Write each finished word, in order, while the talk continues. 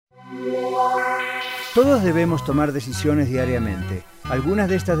Todos debemos tomar decisiones diariamente. Algunas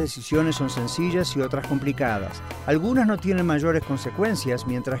de estas decisiones son sencillas y otras complicadas. Algunas no tienen mayores consecuencias,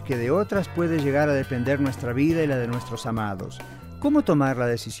 mientras que de otras puede llegar a depender nuestra vida y la de nuestros amados. ¿Cómo tomar la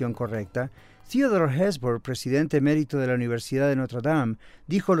decisión correcta? Theodore Hesburgh, presidente emérito de la Universidad de Notre Dame,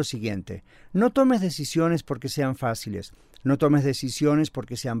 dijo lo siguiente: no tomes decisiones porque sean fáciles, no tomes decisiones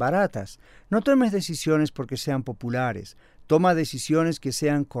porque sean baratas, no tomes decisiones porque sean populares, toma decisiones que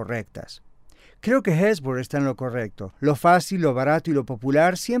sean correctas. Creo que Hesburgh está en lo correcto. Lo fácil, lo barato y lo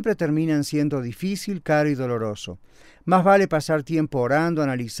popular siempre terminan siendo difícil, caro y doloroso. Más vale pasar tiempo orando,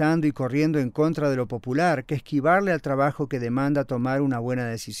 analizando y corriendo en contra de lo popular que esquivarle al trabajo que demanda tomar una buena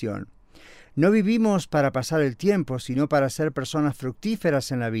decisión. No vivimos para pasar el tiempo, sino para ser personas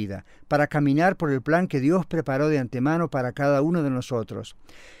fructíferas en la vida, para caminar por el plan que Dios preparó de antemano para cada uno de nosotros.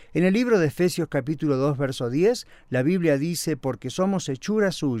 En el libro de Efesios capítulo 2, verso 10, la Biblia dice: porque somos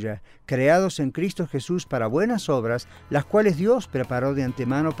hechura suya, creados en Cristo Jesús para buenas obras, las cuales Dios preparó de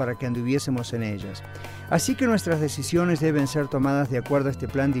antemano para que anduviésemos en ellas. Así que nuestras decisiones deben ser tomadas de acuerdo a este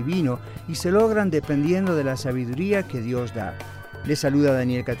plan divino y se logran dependiendo de la sabiduría que Dios da. Les saluda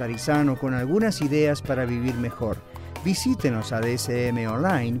Daniel Catarizano con algunas ideas para vivir mejor. Visítenos a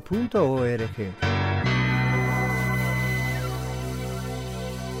dsmonline.org.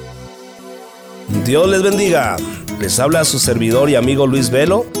 Dios les bendiga. Les habla su servidor y amigo Luis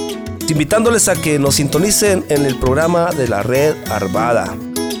Velo, invitándoles a que nos sintonicen en el programa de la Red Arvada.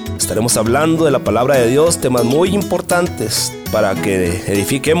 Estaremos hablando de la palabra de Dios, temas muy importantes para que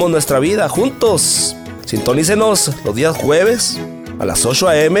edifiquemos nuestra vida juntos. Sintonícenos los días jueves a las 8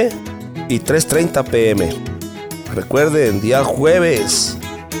 a.m. y 3:30 p.m. Recuerden, día jueves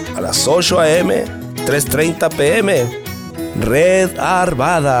a las 8 a.m., 3:30 p.m. Red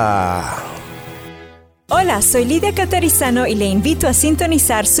Arvada. Hola, soy Lidia Catarizano y le invito a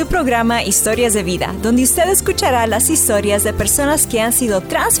sintonizar su programa Historias de Vida, donde usted escuchará las historias de personas que han sido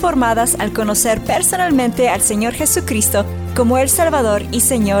transformadas al conocer personalmente al Señor Jesucristo como el Salvador y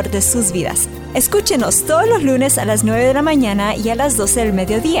Señor de sus vidas. Escúchenos todos los lunes a las 9 de la mañana y a las 12 del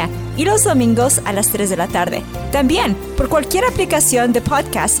mediodía, y los domingos a las 3 de la tarde. También por cualquier aplicación de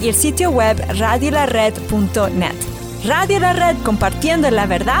podcast y el sitio web radiolared.net. Radio La Red, compartiendo la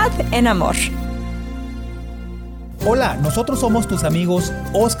verdad en amor. Hola, nosotros somos tus amigos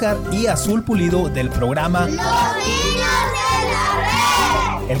Oscar y Azul Pulido del programa Los Niños de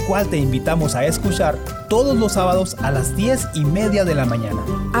la Red, el cual te invitamos a escuchar todos los sábados a las 10:30 de la mañana.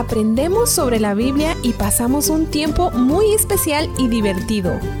 Aprendemos sobre la Biblia y pasamos un tiempo muy especial y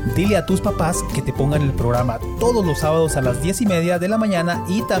divertido. Dile a tus papás que te pongan el programa todos los sábados a las 10:30 de la mañana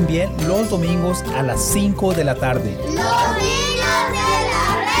y también los domingos a las 5 de la tarde. Los Niños de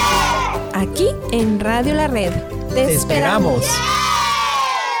la Red. Aquí en Radio La Red. ¡Te esperamos!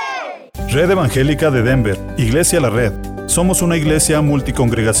 Red Evangélica de Denver, Iglesia La Red. Somos una iglesia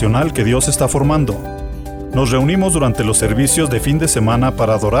multicongregacional que Dios está formando. Nos reunimos durante los servicios de fin de semana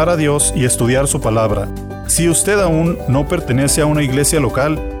para adorar a Dios y estudiar su palabra. Si usted aún no pertenece a una iglesia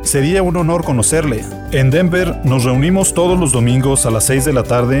local, sería un honor conocerle. En Denver nos reunimos todos los domingos a las 6 de la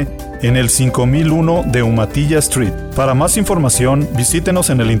tarde en el 5001 de Umatilla Street. Para más información, visítenos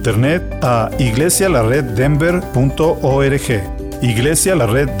en el internet a iglesialareddenver.org.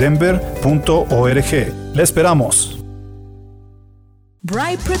 iglesialareddenver.org. ¡Le esperamos!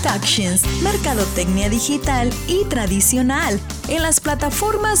 Bright Productions, mercadotecnia digital y tradicional en las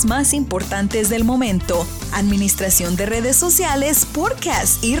plataformas más importantes del momento, administración de redes sociales,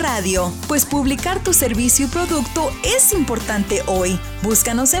 podcast y radio. Pues publicar tu servicio y producto es importante hoy.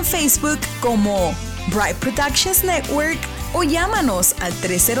 Búscanos en Facebook como Bright Productions Network o llámanos al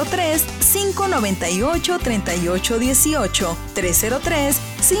 303-598-3818,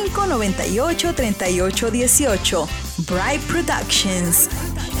 303-598-3818. Bright Productions.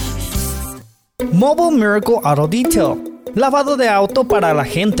 Mobile Miracle Auto Detail, lavado de auto para la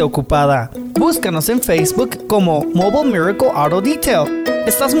gente ocupada. Búscanos en Facebook como Mobile Miracle Auto Detail.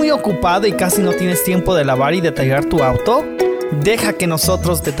 ¿Estás muy ocupado y casi no tienes tiempo de lavar y detallar tu auto? Deja que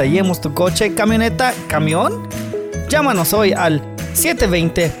nosotros detallemos tu coche, camioneta, camión. Llámanos hoy al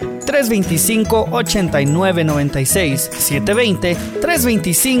 720-325-8996,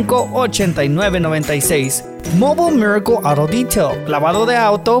 720-325-8996. Mobile Miracle Auto Detail, lavado de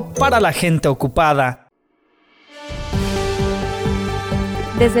auto para la gente ocupada.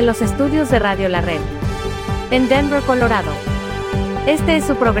 Desde los estudios de Radio La Red, en Denver, Colorado, este es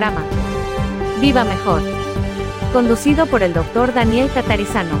su programa, Viva Mejor, conducido por el Dr. Daniel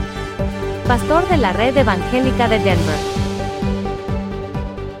Catarizano, pastor de la Red Evangélica de Denver.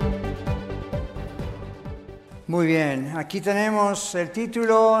 Muy bien, aquí tenemos el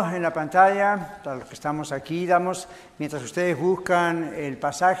título en la pantalla, para los que estamos aquí, mientras ustedes buscan el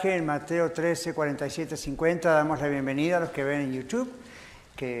pasaje en Mateo 13, 47, 50, damos la bienvenida a los que ven en YouTube,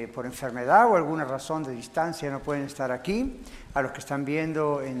 que por enfermedad o alguna razón de distancia no pueden estar aquí, a los que están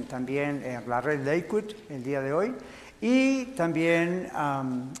viendo también en la red Lakewood el día de hoy, y también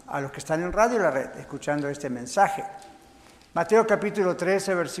a los que están en Radio La Red, escuchando este mensaje. Mateo capítulo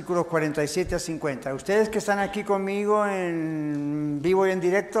 13, versículos 47 a 50. Ustedes que están aquí conmigo en vivo y en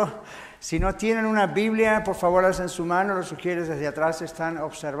directo, si no tienen una Biblia, por favor alcen su mano, los sugieres desde atrás están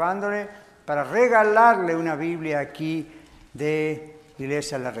observándole, para regalarle una Biblia aquí de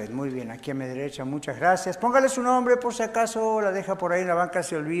Iglesia La Red. Muy bien, aquí a mi derecha, muchas gracias. Póngale su nombre por si acaso la deja por ahí en la banca,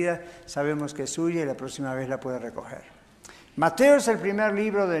 se olvida, sabemos que es suya y la próxima vez la puede recoger. Mateo es el primer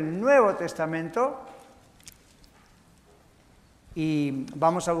libro del Nuevo Testamento. Y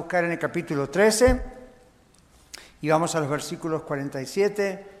vamos a buscar en el capítulo 13 y vamos a los versículos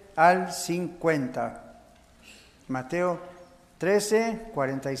 47 al 50. Mateo 13,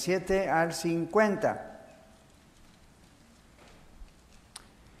 47 al 50.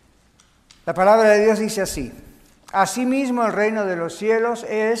 La palabra de Dios dice así: Asimismo el reino de los cielos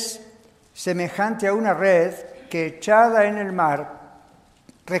es semejante a una red que echada en el mar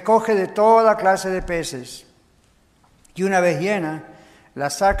recoge de toda clase de peces. Y una vez llena, la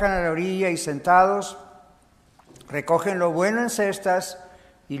sacan a la orilla y sentados, recogen lo bueno en cestas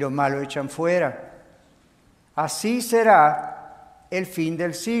y lo malo echan fuera. Así será el fin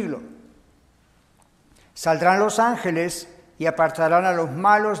del siglo. Saldrán los ángeles y apartarán a los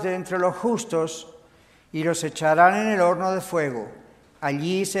malos de entre los justos y los echarán en el horno de fuego.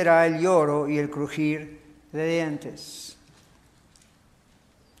 Allí será el lloro y el crujir de dientes.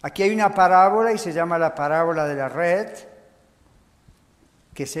 Aquí hay una parábola y se llama la parábola de la red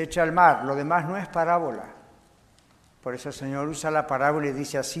que se echa al mar. Lo demás no es parábola. Por eso el Señor usa la parábola y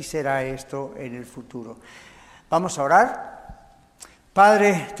dice: así será esto en el futuro. Vamos a orar.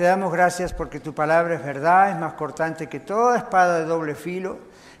 Padre, te damos gracias porque tu palabra es verdad, es más cortante que toda espada de doble filo,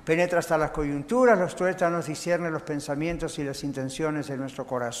 penetra hasta las coyunturas, los tuétanos, discierne los pensamientos y las intenciones de nuestro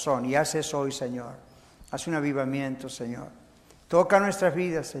corazón. Y haz eso hoy, Señor. Haz un avivamiento, Señor. Toca nuestras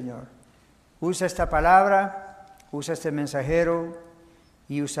vidas, Señor. Usa esta palabra, usa este mensajero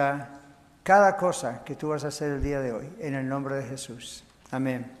y usa cada cosa que tú vas a hacer el día de hoy, en el nombre de Jesús.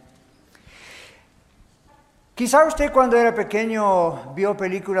 Amén. Quizá usted cuando era pequeño vio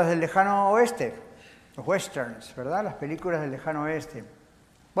películas del lejano oeste, los westerns, ¿verdad? Las películas del lejano oeste.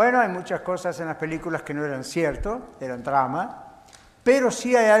 Bueno, hay muchas cosas en las películas que no eran cierto, eran drama. Pero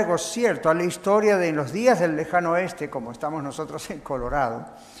sí hay algo cierto a la historia de en los días del lejano oeste, como estamos nosotros en Colorado.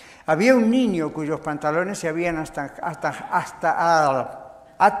 Había un niño cuyos pantalones se habían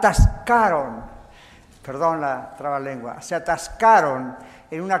atascaron, perdón la trabalengua, se atascaron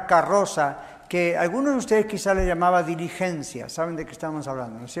en una carroza que algunos de ustedes quizás le llamaba diligencia. ¿Saben de qué estamos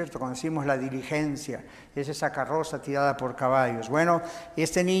hablando, no es cierto? Cuando decimos la diligencia, es esa carroza tirada por caballos. Bueno,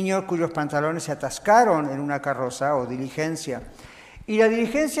 este niño cuyos pantalones se atascaron en una carroza o diligencia, y la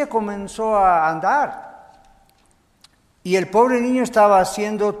diligencia comenzó a andar. Y el pobre niño estaba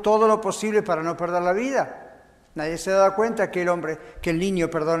haciendo todo lo posible para no perder la vida. Nadie se daba cuenta que el niño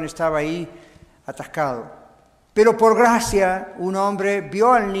estaba ahí atascado. Pero por gracia, un hombre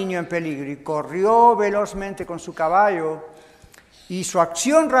vio al niño en peligro y corrió velozmente con su caballo. Y su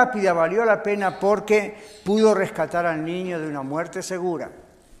acción rápida valió la pena porque pudo rescatar al niño de una muerte segura.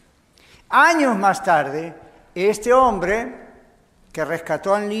 Años más tarde, este hombre que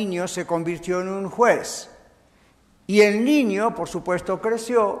rescató al niño se convirtió en un juez. Y el niño, por supuesto,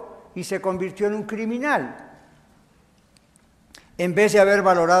 creció y se convirtió en un criminal. En vez de haber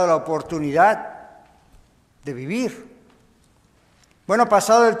valorado la oportunidad de vivir. Bueno,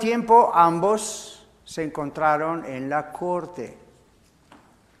 pasado el tiempo, ambos se encontraron en la corte.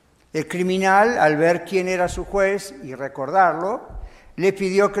 El criminal, al ver quién era su juez y recordarlo, le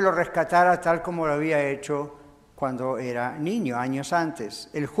pidió que lo rescatara tal como lo había hecho cuando era niño, años antes.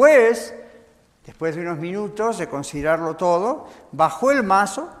 El juez, después de unos minutos de considerarlo todo, bajó el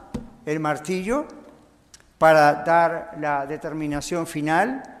mazo, el martillo, para dar la determinación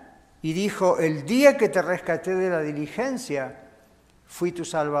final y dijo: el día que te rescaté de la diligencia, fui tu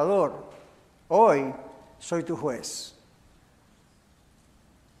salvador. Hoy soy tu juez.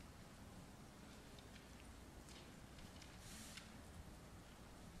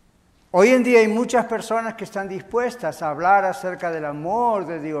 Hoy en día hay muchas personas que están dispuestas a hablar acerca del amor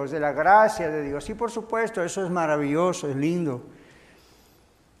de Dios, de la gracia de Dios. Y por supuesto, eso es maravilloso, es lindo.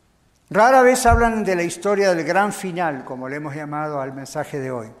 Rara vez hablan de la historia del gran final, como le hemos llamado al mensaje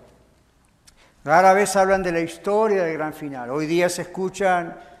de hoy. Rara vez hablan de la historia del gran final. Hoy día se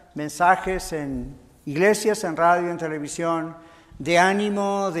escuchan mensajes en iglesias, en radio, en televisión, de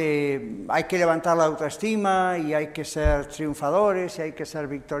ánimo, de hay que levantar la autoestima y hay que ser triunfadores y hay que ser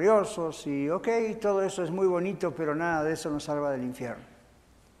victoriosos y todo eso es muy bonito, pero nada de eso nos salva del infierno.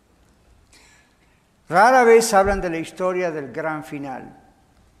 Rara vez hablan de la historia del gran final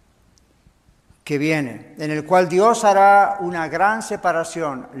que viene, en el cual Dios hará una gran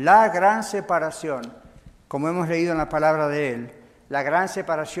separación, la gran separación, como hemos leído en la palabra de Él, la gran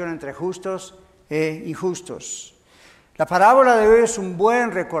separación entre justos e injustos. La parábola de hoy es un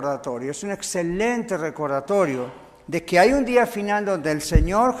buen recordatorio, es un excelente recordatorio de que hay un día final donde el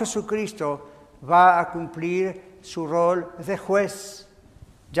Señor Jesucristo va a cumplir su rol de juez.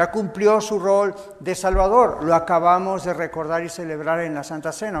 Ya cumplió su rol de Salvador, lo acabamos de recordar y celebrar en la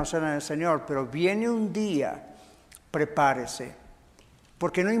Santa Cena, o Cena del Señor, pero viene un día, prepárese,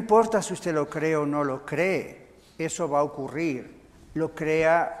 porque no importa si usted lo cree o no lo cree, eso va a ocurrir. Lo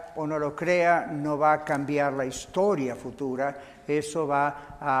crea o no lo crea, no va a cambiar la historia futura, eso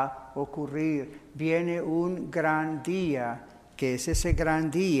va a ocurrir. Viene un gran día, que es ese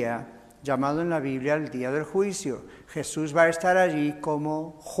gran día llamado en la Biblia el día del juicio. Jesús va a estar allí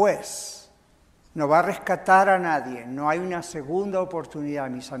como juez, no va a rescatar a nadie, no hay una segunda oportunidad,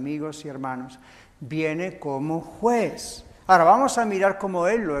 mis amigos y hermanos, viene como juez. Ahora vamos a mirar cómo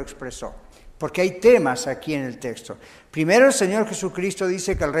Él lo expresó, porque hay temas aquí en el texto. Primero, el Señor Jesucristo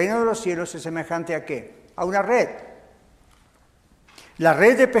dice que el reino de los cielos es semejante ¿a qué? A una red. La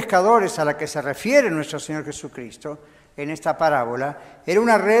red de pescadores a la que se refiere nuestro Señor Jesucristo en esta parábola era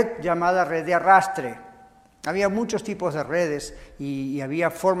una red llamada red de arrastre. Había muchos tipos de redes y había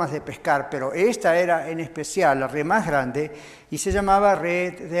formas de pescar, pero esta era en especial la red más grande y se llamaba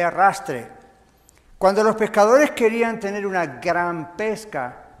red de arrastre. Cuando los pescadores querían tener una gran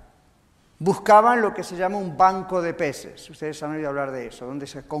pesca, buscaban lo que se llama un banco de peces. Ustedes han oído hablar de eso, donde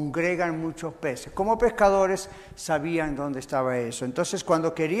se congregan muchos peces. Como pescadores sabían dónde estaba eso. Entonces,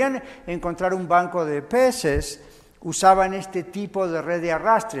 cuando querían encontrar un banco de peces, usaban este tipo de red de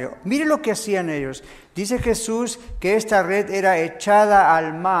arrastre. Mire lo que hacían ellos. Dice Jesús que esta red era echada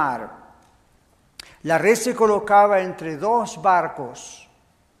al mar. La red se colocaba entre dos barcos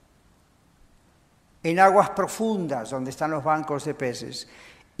en aguas profundas, donde están los bancos de peces.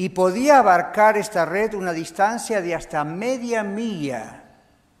 Y podía abarcar esta red una distancia de hasta media milla.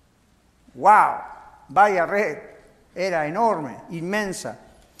 ¡Wow! Vaya red, era enorme, inmensa.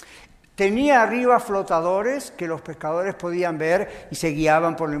 Tenía arriba flotadores que los pescadores podían ver y se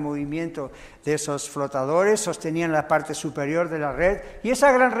guiaban por el movimiento de esos flotadores, sostenían la parte superior de la red y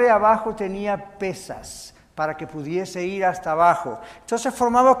esa gran red abajo tenía pesas para que pudiese ir hasta abajo. Entonces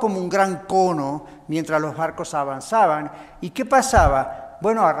formaba como un gran cono mientras los barcos avanzaban. ¿Y qué pasaba?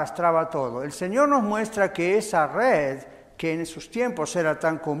 Bueno, arrastraba todo. El Señor nos muestra que esa red, que en esos tiempos era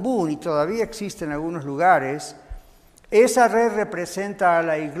tan común y todavía existe en algunos lugares, esa red representa a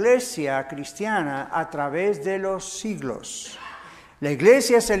la iglesia cristiana a través de los siglos. La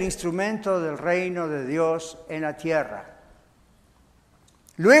iglesia es el instrumento del reino de Dios en la tierra.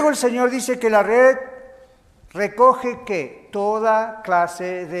 Luego el Señor dice que la red recoge ¿qué? Toda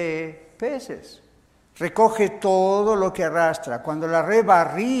clase de peces. Recoge todo lo que arrastra. Cuando la red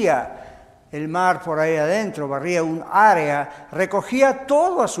barría el mar por ahí adentro, barría un área, recogía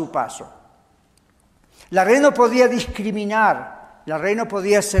todo a su paso. La red no podía discriminar, la red no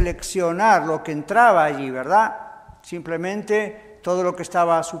podía seleccionar lo que entraba allí, ¿verdad? Simplemente todo lo que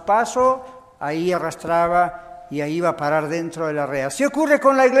estaba a su paso, ahí arrastraba y ahí iba a parar dentro de la red. Así ocurre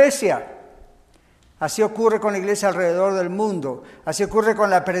con la iglesia. Así ocurre con la iglesia alrededor del mundo. Así ocurre con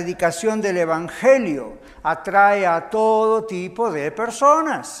la predicación del Evangelio. Atrae a todo tipo de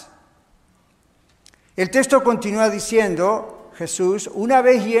personas. El texto continúa diciendo, Jesús, una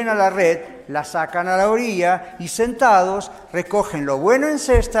vez llena la red, la sacan a la orilla y sentados recogen lo bueno en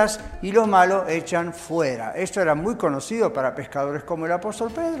cestas y lo malo echan fuera. Esto era muy conocido para pescadores como el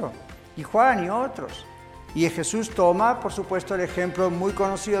apóstol Pedro y Juan y otros. Y Jesús toma, por supuesto, el ejemplo muy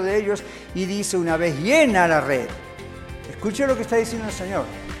conocido de ellos y dice, una vez llena la red. Escuche lo que está diciendo el Señor.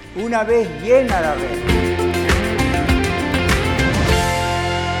 Una vez llena la red.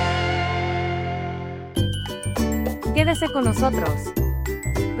 Quédese con nosotros.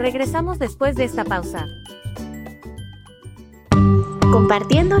 Regresamos después de esta pausa.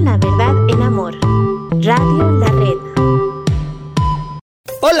 Compartiendo la verdad en amor. Radio La Red.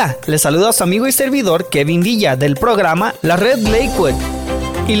 Hola, les saluda a su amigo y servidor Kevin Villa del programa La Red Lakewood.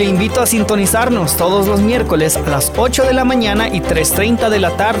 Y le invito a sintonizarnos todos los miércoles a las 8 de la mañana y 3:30 de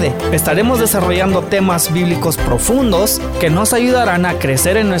la tarde. Estaremos desarrollando temas bíblicos profundos que nos ayudarán a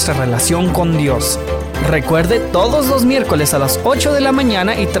crecer en nuestra relación con Dios. Recuerde, todos los miércoles a las 8 de la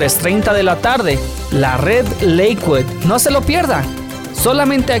mañana y 3:30 de la tarde, la red Lakewood. No se lo pierda.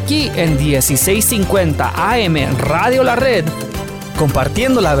 Solamente aquí en 1650 AM Radio La Red,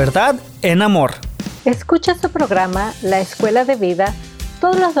 compartiendo la verdad en amor. Escucha su programa La Escuela de Vida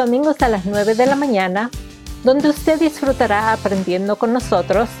todos los domingos a las 9 de la mañana, donde usted disfrutará aprendiendo con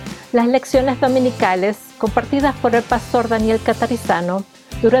nosotros las lecciones dominicales compartidas por el pastor Daniel Catarizano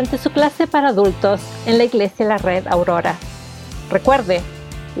durante su clase para adultos en la Iglesia La Red Aurora. Recuerde,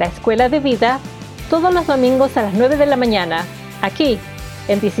 La Escuela de Vida todos los domingos a las 9 de la mañana, aquí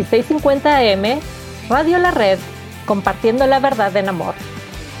en 1650 AM Radio La Red, compartiendo la verdad en amor.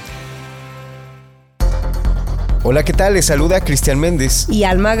 Hola, ¿qué tal? Les saluda Cristian Méndez y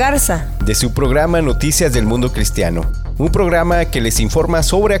Alma Garza de su programa Noticias del Mundo Cristiano, un programa que les informa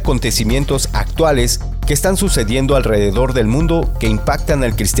sobre acontecimientos actuales que están sucediendo alrededor del mundo que impactan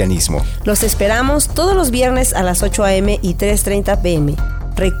al cristianismo. Los esperamos todos los viernes a las 8 a.m. y 3:30 p.m.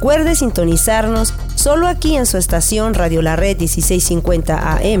 Recuerde sintonizarnos solo aquí en su estación Radio La Red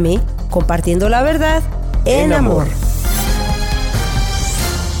 1650 AM, compartiendo la verdad en amor.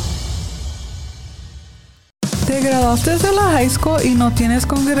 ¿Te graduaste de la high school y no tienes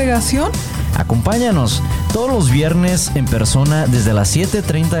congregación? Acompáñanos todos los viernes en persona desde las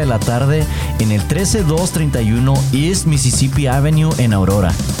 7:30 de la tarde en el 13231 East Mississippi Avenue en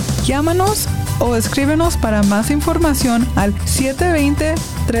Aurora. Llámanos o escríbenos para más información al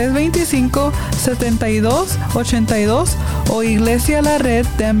 720-325-7282 o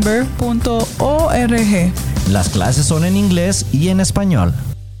iglesialareddenver.org. Las clases son en inglés y en español.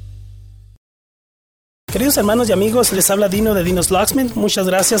 Queridos hermanos y amigos, les habla Dino de Dino's Locksmith. Muchas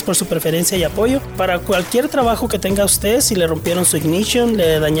gracias por su preferencia y apoyo. Para cualquier trabajo que tenga usted, si le rompieron su ignition,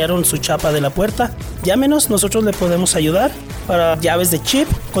 le dañaron su chapa de la puerta, llámenos, nosotros le podemos ayudar. Para llaves de chip,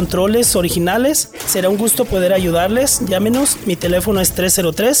 controles originales, será un gusto poder ayudarles. Llámenos, mi teléfono es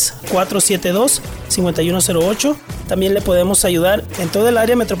 303-472-5108. También le podemos ayudar en toda el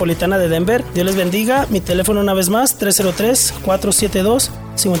área metropolitana de Denver. Dios les bendiga. Mi teléfono una vez más,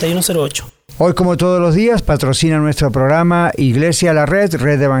 303-472-5108. Hoy, como todos los días, patrocina nuestro programa Iglesia La Red,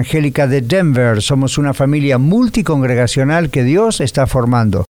 Red Evangélica de Denver. Somos una familia multicongregacional que Dios está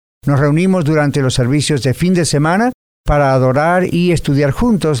formando. Nos reunimos durante los servicios de fin de semana para adorar y estudiar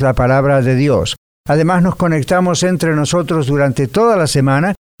juntos la palabra de Dios. Además, nos conectamos entre nosotros durante toda la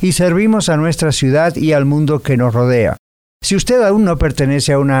semana y servimos a nuestra ciudad y al mundo que nos rodea. Si usted aún no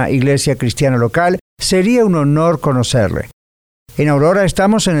pertenece a una iglesia cristiana local, sería un honor conocerle. En Aurora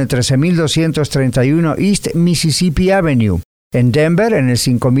estamos en el 13231 East Mississippi Avenue. En Denver, en el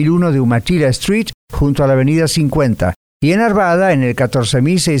 5001 de Umatilla Street, junto a la avenida 50. Y en Arvada, en el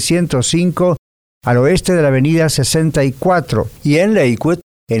 14605, al oeste de la avenida 64. Y en Lakewood,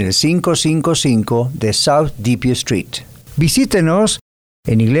 en el 555 de South Deepview Street. Visítenos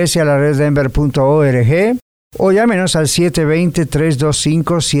en iglesialareddenver.org o llámenos al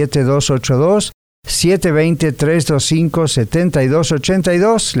 720-325-7282,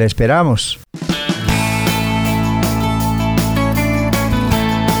 720-325-7282. Le esperamos.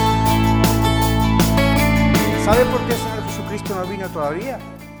 ¿Sabe por qué el Señor Jesucristo no vino todavía?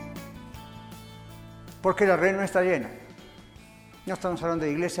 Porque la red no está llena. No estamos hablando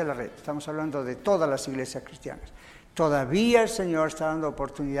de Iglesia La Red, estamos hablando de todas las iglesias cristianas. Todavía el Señor está dando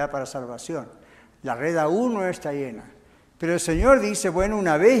oportunidad para salvación. La red aún no está llena. Pero el Señor dice, bueno,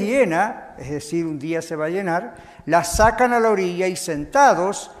 una vez llena, es decir, un día se va a llenar, la sacan a la orilla y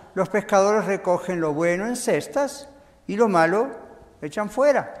sentados, los pescadores recogen lo bueno en cestas y lo malo echan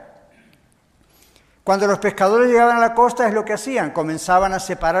fuera. Cuando los pescadores llegaban a la costa es lo que hacían, comenzaban a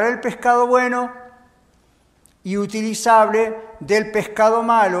separar el pescado bueno y utilizable del pescado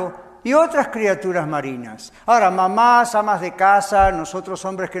malo y otras criaturas marinas. Ahora, mamás, amas de casa, nosotros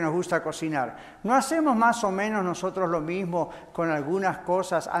hombres que nos gusta cocinar, ¿no hacemos más o menos nosotros lo mismo con algunas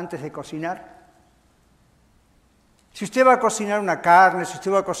cosas antes de cocinar? Si usted va a cocinar una carne, si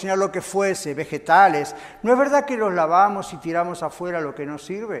usted va a cocinar lo que fuese, vegetales, ¿no es verdad que los lavamos y tiramos afuera lo que no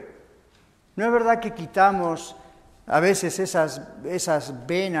sirve? ¿No es verdad que quitamos a veces esas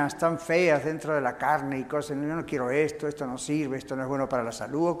venas tan feas dentro de la carne y cosas? Yo no quiero esto no sirve, esto no es bueno para la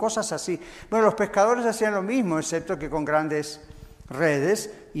salud, o cosas así. Bueno, los pescadores hacían lo mismo, excepto que con grandes redes,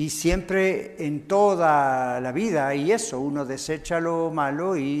 y siempre en toda la vida hay eso, uno desecha lo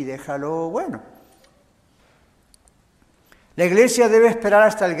malo y deja lo bueno. La iglesia debe esperar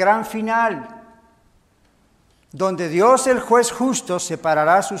hasta el gran final. donde Dios, el juez justo,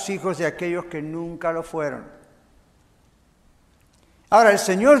 separará a sus hijos de aquellos que nunca lo fueron. Ahora, el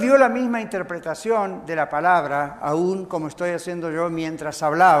Señor dio la misma interpretación de la palabra, aún como estoy haciendo yo mientras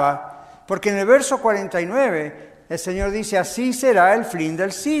hablaba, porque en el verso 49 el Señor dice, así será el fin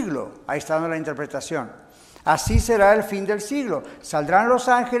del siglo. Ahí está dando la interpretación. Así será el fin del siglo. Saldrán los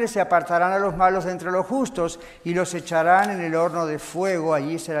ángeles y apartarán a los malos de entre los justos y los echarán en el horno de fuego.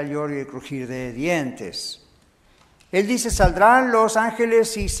 Allí será el lloro y el crujir de dientes. Él dice, saldrán los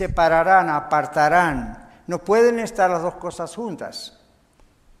ángeles y separarán, apartarán. No pueden estar las dos cosas juntas.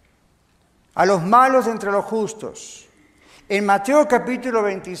 A los malos de entre los justos. En Mateo capítulo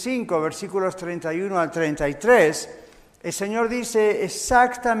 25, versículos 31 al 33, el Señor dice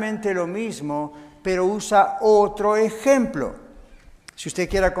exactamente lo mismo, pero usa otro ejemplo. Si usted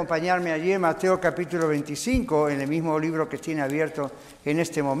quiere acompañarme allí en Mateo capítulo 25, en el mismo libro que tiene abierto en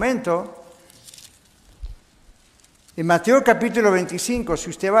este momento, en Mateo capítulo 25, si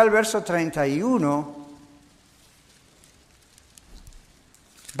usted va al verso 31,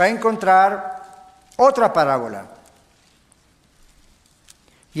 va a encontrar otra parábola.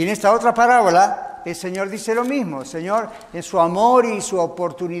 Y en esta otra parábola, el Señor dice lo mismo. El Señor, en su amor y su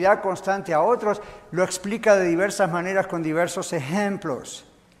oportunidad constante a otros, lo explica de diversas maneras con diversos ejemplos.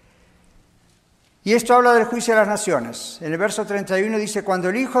 Y esto habla del juicio de las naciones. En el verso 31 dice, cuando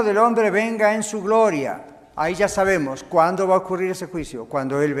el Hijo del Hombre venga en su gloria. Ahí ya sabemos cuándo va a ocurrir ese juicio.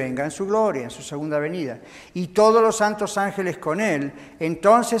 Cuando Él venga en su gloria, en su segunda venida. Y todos los santos ángeles con Él,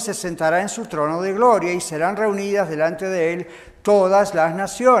 entonces se sentará en su trono de gloria y serán reunidas delante de Él todas las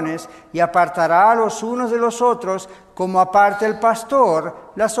naciones y apartará a los unos de los otros como aparta el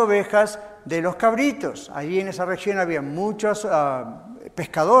pastor las ovejas de los cabritos. Allí en esa región había muchos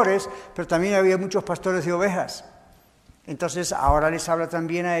pescadores, pero también había muchos pastores de ovejas. Entonces ahora les habla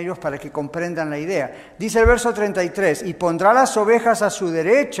también a ellos para que comprendan la idea. Dice el verso 33, y pondrá las ovejas a su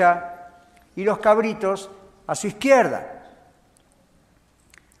derecha y los cabritos a su izquierda.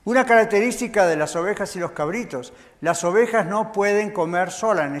 Una característica de las ovejas y los cabritos, las ovejas no pueden comer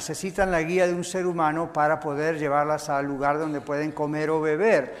solas, necesitan la guía de un ser humano para poder llevarlas al lugar donde pueden comer o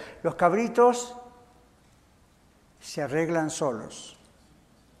beber. Los cabritos se arreglan solos.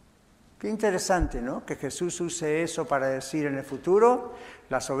 Qué interesante, ¿no? Que Jesús use eso para decir en el futuro,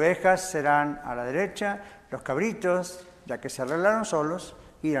 las ovejas serán a la derecha, los cabritos, ya que se arreglaron solos,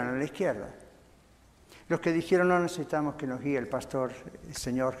 irán a la izquierda. Los que dijeron, no necesitamos que nos guíe el pastor, el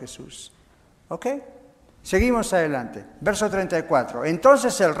Señor Jesús. ¿Ok? Seguimos adelante. Verso 34.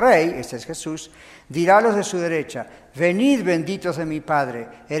 Entonces el rey, este es Jesús, dirá a los de su derecha, venid benditos de mi Padre,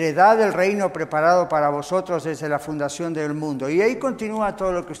 heredad del reino preparado para vosotros desde la fundación del mundo. Y ahí continúa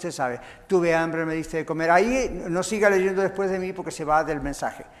todo lo que usted sabe. Tuve hambre, me diste de comer. Ahí no siga leyendo después de mí porque se va del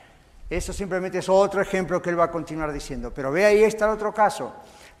mensaje. Eso simplemente es otro ejemplo que él va a continuar diciendo. Pero ve, ahí está el otro caso.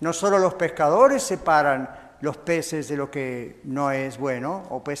 No solo los pescadores separan los peces de lo que no es bueno,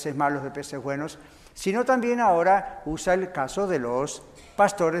 o peces malos de peces buenos, sino también ahora usa el caso de los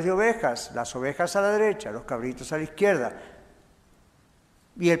pastores de ovejas, las ovejas a la derecha, los cabritos a la izquierda.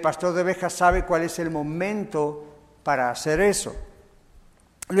 Y el pastor de ovejas sabe cuál es el momento para hacer eso.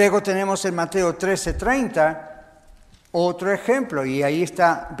 Luego tenemos en Mateo 13:30 otro ejemplo, y ahí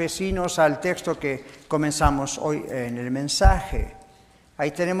está vecinos al texto que comenzamos hoy en el mensaje.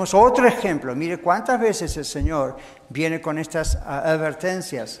 Ahí tenemos otro ejemplo. Mire cuántas veces el Señor viene con estas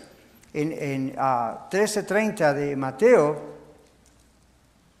advertencias. En 13:30 de Mateo,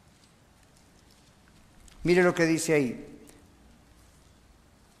 mire lo que dice ahí.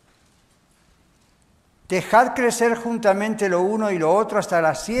 Dejad crecer juntamente lo uno y lo otro hasta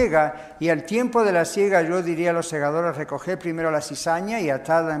la siega, y al tiempo de la siega yo diría a los segadores, recoged primero la cizaña y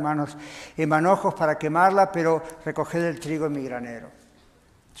atadla en manojos para quemarla, pero recoged el trigo en mi granero.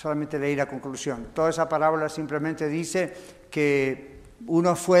 Solamente leí la conclusión. Toda esa parábola simplemente dice que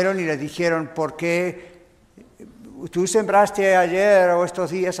unos fueron y les dijeron, ¿por qué tú sembraste ayer o estos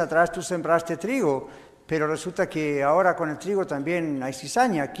días atrás tú sembraste trigo? Pero resulta que ahora con el trigo también hay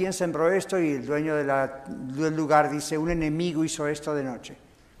cizaña. ¿Quién sembró esto? Y el dueño del lugar dice, un enemigo hizo esto de noche.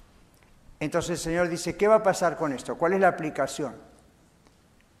 Entonces el Señor dice, ¿qué va a pasar con esto? ¿Cuál es la aplicación?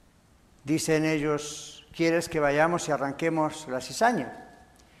 Dicen ellos, ¿quieres que vayamos y arranquemos la cizaña?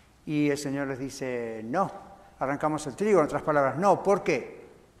 Y el Señor les dice, no, arrancamos el trigo. En otras palabras, no. ¿Por qué?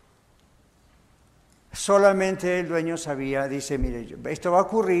 Solamente el dueño sabía, dice, mire, esto va a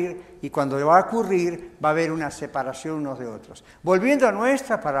ocurrir, y cuando va a ocurrir va a haber una separación unos de otros. Volviendo a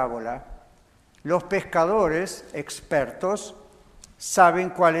nuestra parábola, los pescadores expertos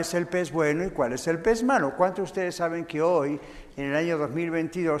saben cuál es el pez bueno y cuál es el pez malo. ¿Cuántos de ustedes saben que hoy, en el año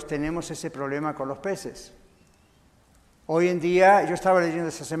 2022, tenemos ese problema con los peces? Hoy en día, yo estaba leyendo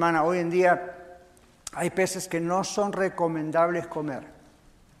esta semana, hoy en día hay peces que no son recomendables comer.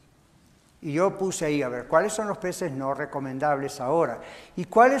 Y yo puse ahí, a ver, ¿cuáles son los peces no recomendables ahora? ¿Y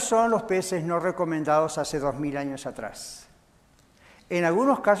cuáles son los peces no recomendados hace 2000 años atrás? En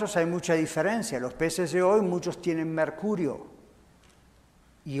algunos casos hay mucha diferencia. Los peces de hoy, muchos tienen mercurio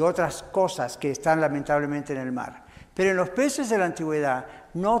y otras cosas que están lamentablemente en el mar. Pero en los peces de la antigüedad,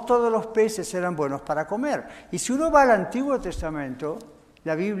 no todos los peces eran buenos para comer. Y si uno va al Antiguo Testamento,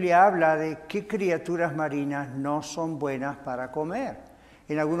 la Biblia habla de qué criaturas marinas no son buenas para comer.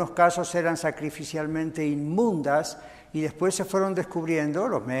 En algunos casos eran sacrificialmente inmundas y después se fueron descubriendo,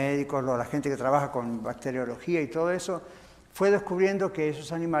 los médicos, la gente que trabaja con bacteriología y todo eso, fue descubriendo que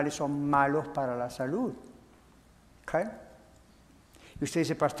esos animales son malos para la salud. ¿Okay? Y usted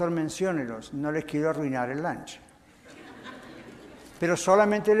dice, pastor, menciónelos, no les quiero arruinar el lunch. Pero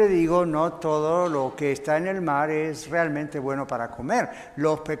solamente le digo, no todo lo que está en el mar es realmente bueno para comer.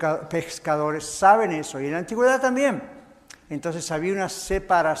 Los pescadores saben eso, y en la antigüedad también. Entonces había una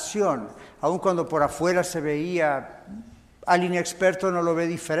separación, aun cuando por afuera se veía, al inexperto no lo ve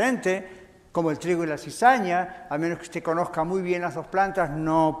diferente, como el trigo y la cizaña, a menos que usted conozca muy bien las dos plantas,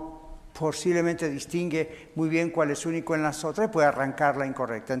 no posiblemente distingue muy bien cuál es único en las otras y puede arrancar la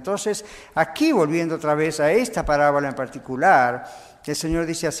incorrecta. Entonces, aquí volviendo otra vez a esta parábola en particular, el Señor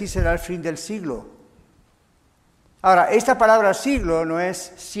dice, así será el fin del siglo. Ahora, esta palabra siglo no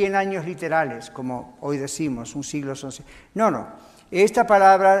es 100 años literales, como hoy decimos, un siglo son 100. No. Esta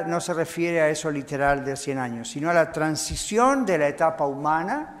palabra no se refiere a eso literal de 100 años, sino a la transición de la etapa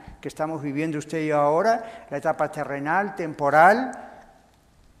humana que estamos viviendo usted y yo ahora, la etapa terrenal, temporal,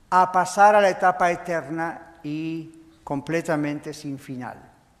 a pasar a la etapa eterna y completamente sin final.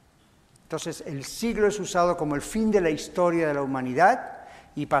 Entonces, el siglo es usado como el fin de la historia de la humanidad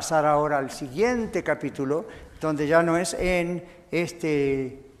y pasar ahora al siguiente capítulo, donde ya no es en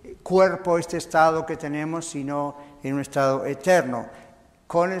este cuerpo, este estado que tenemos, sino en un estado eterno,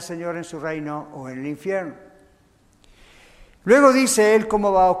 con el Señor en su reino o en el infierno. Luego dice él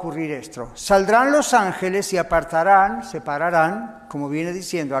cómo va a ocurrir esto. Saldrán los ángeles y separarán, como viene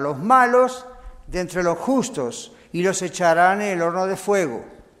diciendo, a los malos de entre los justos y los echarán en el horno de fuego.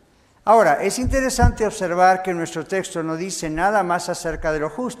 Ahora, es interesante observar que nuestro texto no dice nada más acerca de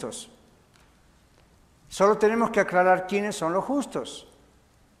los justos. Solo tenemos que aclarar quiénes son los justos.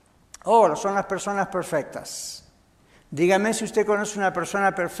 Son las personas perfectas. Dígame si usted conoce una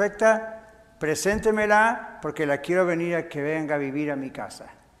persona perfecta, preséntemela porque la quiero venir a que venga a vivir a mi casa.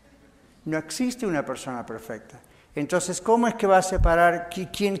 No existe una persona perfecta. Entonces, ¿cómo es que va a separar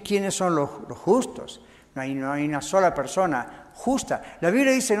quiénes son los justos? No hay una sola persona justa. La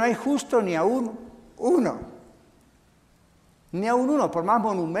Biblia dice, no hay justo ni aún uno. Ni aún uno, por más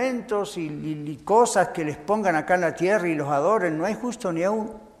monumentos y cosas que les pongan acá en la tierra y los adoren, no hay justo ni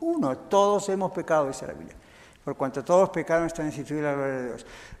aún uno. Todos hemos pecado, dice la Biblia. Por cuanto todos pecaron, están instituidos la gloria de Dios.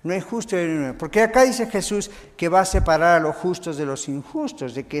 No hay justo ni uno. Porque acá dice Jesús que va a separar a los justos de los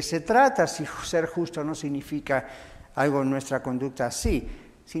injustos. ¿De qué se trata? Si ser justo no significa algo en nuestra conducta así.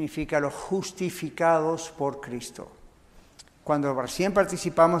 Significa los justificados por Cristo. Cuando recién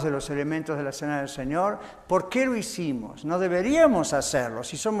participamos de los elementos de la Cena del Señor, ¿por qué lo hicimos? No deberíamos hacerlo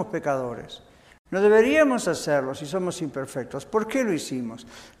si somos pecadores. No deberíamos hacerlo si somos imperfectos. ¿Por qué lo hicimos?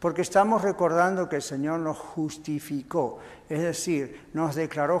 Porque estamos recordando que el Señor nos justificó, es decir, nos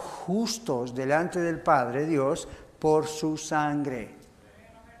declaró justos delante del Padre Dios por su sangre.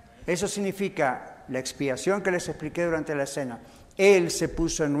 Eso significa la expiación que les expliqué durante la cena. Él se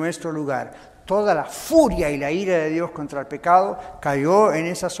puso en nuestro lugar. Toda la furia y la ira de Dios contra el pecado cayó en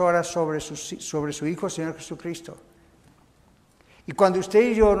esas horas sobre su Hijo, Señor Jesucristo. Y cuando usted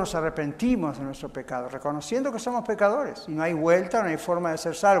y yo nos arrepentimos de nuestro pecado, reconociendo que somos pecadores, y no hay vuelta, no hay forma de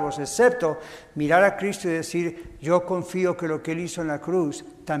ser salvos, excepto mirar a Cristo y decir, yo confío que lo que Él hizo en la cruz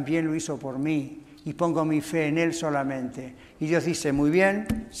también lo hizo por mí, y pongo mi fe en Él solamente. Y Dios dice, muy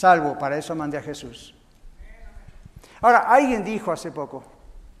bien, salvo, para eso mandé a Jesús. Ahora, alguien dijo hace poco,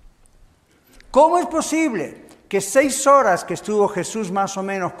 ¿cómo es posible que 6 horas que estuvo Jesús más o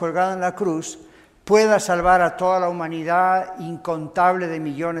menos colgado en la cruz pueda salvar a toda la humanidad incontable de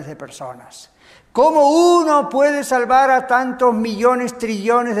millones de personas? ¿Cómo uno puede salvar a tantos millones,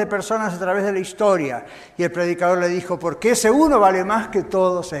 trillones de personas a través de la historia? Y el predicador le dijo, porque ese uno vale más que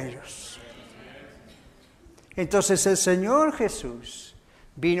todos ellos. Entonces el Señor Jesús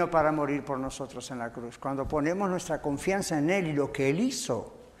vino para morir por nosotros en la cruz. Cuando ponemos nuestra confianza en Él y lo que Él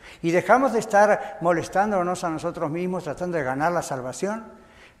hizo, y dejamos de estar molestándonos a nosotros mismos tratando de ganar la salvación,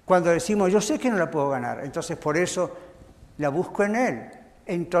 cuando decimos, yo sé que no la puedo ganar, entonces por eso la busco en Él.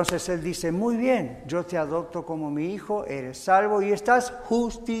 Entonces Él dice, muy bien, yo te adopto como mi hijo, eres salvo y estás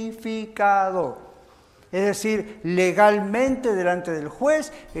justificado. Es decir, legalmente delante del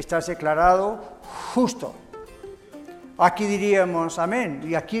juez estás declarado justo. Aquí diríamos, amén,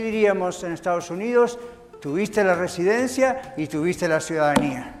 y aquí diríamos en Estados Unidos, tuviste la residencia y tuviste la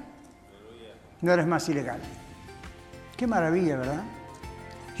ciudadanía. No eres más ilegal. Qué maravilla, ¿verdad?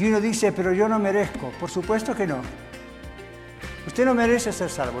 Y uno dice, pero yo no merezco. Por supuesto que no. Usted no merece ser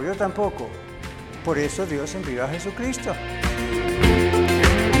salvo, yo tampoco. Por eso Dios envió a Jesucristo.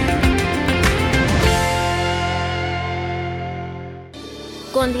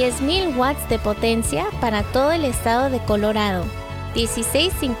 Con 10.000 watts de potencia para todo el estado de Colorado.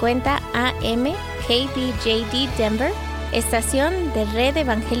 1650 AM KBJD Denver, estación de Red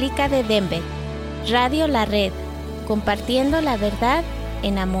Evangélica de Denver. Radio La Red, compartiendo la verdad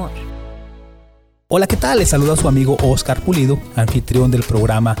en amor. Hola, ¿qué tal? Les saluda su amigo Oscar Pulido, anfitrión del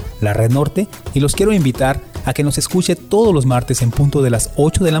programa La Red Norte, y los quiero invitar a que nos escuche todos los martes en punto de las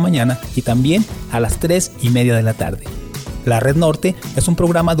 8 de la mañana y también a las 3:30 de la tarde. La Red Norte es un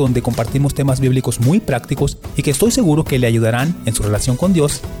programa donde compartimos temas bíblicos muy prácticos y que estoy seguro que le ayudarán en su relación con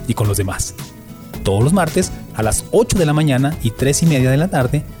Dios y con los demás. Todos los martes a las 8 de la mañana y 3:30 de la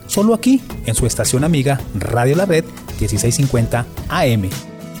tarde, solo aquí en su estación amiga Radio La Red 1650 AM,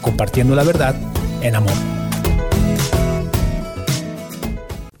 compartiendo la verdad en amor.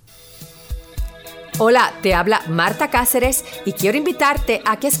 Hola, te habla Marta Cáceres y quiero invitarte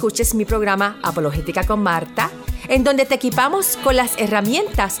a que escuches mi programa Apologética con Marta, en donde te equipamos con las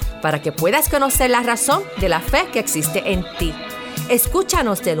herramientas para que puedas conocer la razón de la fe que existe en ti.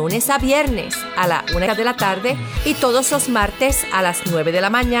 Escúchanos de lunes a viernes a la 1 de la tarde y todos los martes a las 9 de la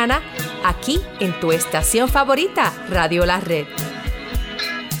mañana, aquí en tu estación favorita, Radio La Red.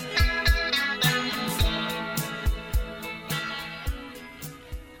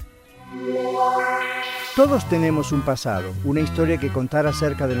 Todos tenemos un pasado, una historia que contar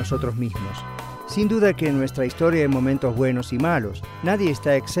acerca de nosotros mismos. Sin duda que en nuestra historia hay momentos buenos y malos, nadie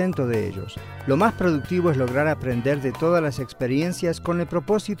está exento de ellos. Lo más productivo es lograr aprender de todas las experiencias con el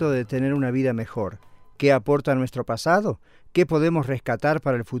propósito de tener una vida mejor. ¿Qué aporta nuestro pasado? ¿Qué podemos rescatar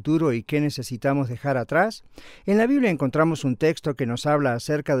para el futuro y qué necesitamos dejar atrás? En la Biblia encontramos un texto que nos habla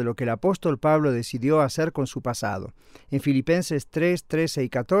acerca de lo que el apóstol Pablo decidió hacer con su pasado. En Filipenses 3, 13 y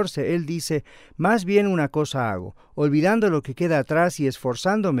 14, él dice, «Más bien una cosa hago, olvidando lo que queda atrás y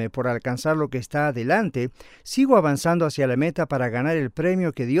esforzándome por alcanzar lo que está adelante, sigo avanzando hacia la meta para ganar el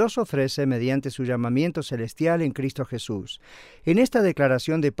premio que Dios ofrece mediante su llamamiento celestial en Cristo Jesús». En esta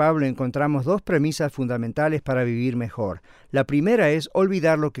declaración de Pablo encontramos dos premisas fundamentales para vivir mejor. La primera es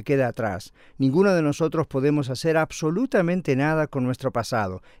olvidar lo que queda atrás. Ninguno de nosotros podemos hacer absolutamente nada con nuestro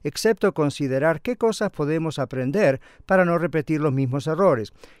pasado, excepto considerar qué cosas podemos aprender para no repetir los mismos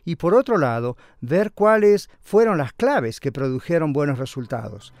errores. Y por otro lado, ver cuáles fueron las claves que produjeron buenos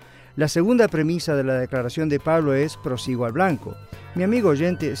resultados. La segunda premisa de la declaración de Pablo es prosigo al blanco. Mi amigo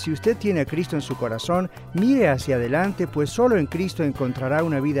oyente, si usted tiene a Cristo en su corazón, mire hacia adelante, pues solo en Cristo encontrará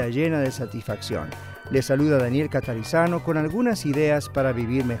una vida llena de satisfacción. Le saluda Daniel Catarizano con algunas ideas para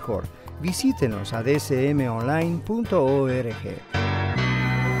vivir mejor. Visítenos a dcmonline.org.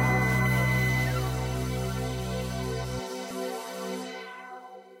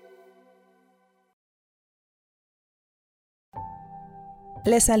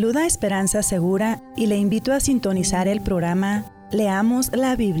 Le saluda Esperanza Segura y le invito a sintonizar el programa Leamos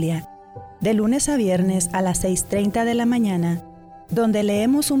la Biblia, de lunes a viernes a las 6:30 de la mañana, donde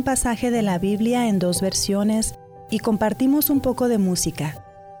leemos un pasaje de la Biblia en dos versiones y compartimos un poco de música,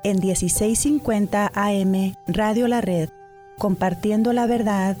 en 1650 AM Radio La Red, compartiendo la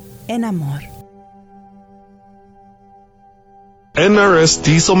verdad en amor. NRS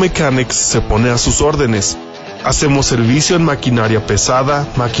Diesel Mechanics se pone a sus órdenes. Hacemos servicio en maquinaria pesada,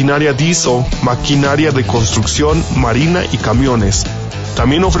 maquinaria diesel, maquinaria de construcción, marina y camiones.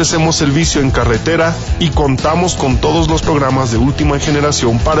 También ofrecemos servicio en carretera y contamos con todos los programas de última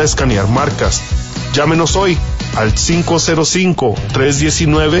generación para escanear marcas. Llámenos hoy al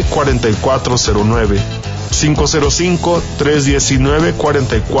 505-319-4409,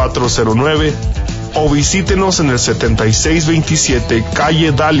 505-319-4409 o visítenos en el 7627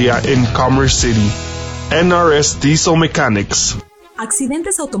 Calle Dahlia en Commerce City. NRS Diesel Mechanics.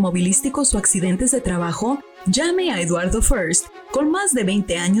 ¿Accidentes automovilísticos o accidentes de trabajo? Llame a Eduardo First. Con más de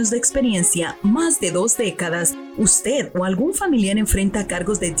 20 años de experiencia, más de 2 décadas, usted o algún familiar enfrenta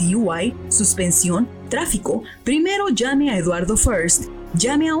cargos de DUI, suspensión, tráfico. Primero llame a Eduardo First.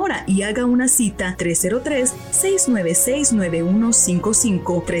 Llame ahora y haga una cita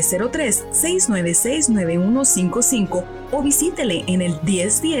 303-696-9155, 303-696-9155 o visítele en el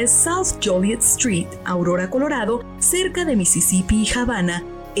 1010 South Joliet Street, Aurora, Colorado, cerca de Mississippi y Havana.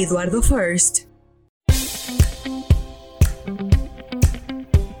 Eduardo First.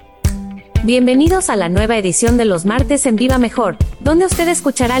 Bienvenidos a la nueva edición de los martes en Viva Mejor, donde usted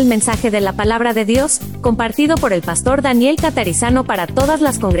escuchará el mensaje de la palabra de Dios, compartido por el pastor Daniel Catarizano para todas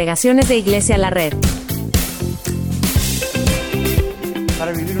las congregaciones de Iglesia La Red.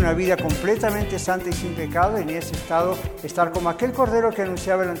 Para vivir una vida completamente santa y sin pecado, en ese estado, estar como aquel cordero que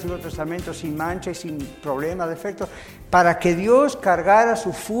anunciaba el Antiguo Testamento, sin mancha y sin problema, defecto, para que Dios cargara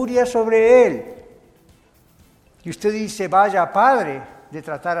su furia sobre él. Y usted dice, vaya padre, de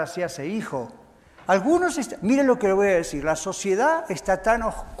tratar así a ese hijo. Algunos, miren lo que le voy a decir, la sociedad está tan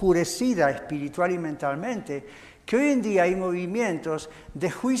oscurecida espiritual y mentalmente que hoy en día hay movimientos de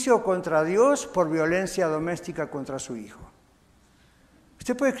juicio contra Dios por violencia doméstica contra su hijo.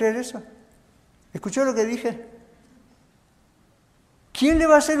 ¿Usted puede creer eso? ¿Escuchó lo que dije? ¿Quién le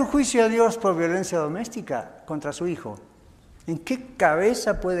va a hacer un juicio a Dios por violencia doméstica contra su hijo? ¿En qué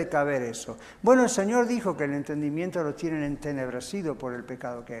cabeza puede caber eso? Bueno, el Señor dijo que el entendimiento lo tienen entenebrecido por el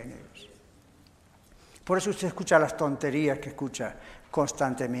pecado que hay en ellos. Por eso usted escucha las tonterías que escucha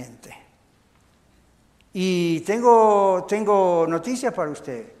constantemente. Y tengo noticias para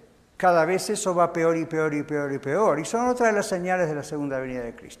usted. Cada vez eso va peor y peor y peor y peor. Y son otras de las señales de la segunda venida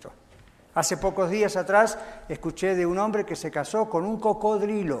de Cristo. Hace pocos días atrás escuché de un hombre que se casó con un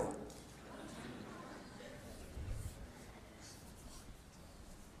cocodrilo.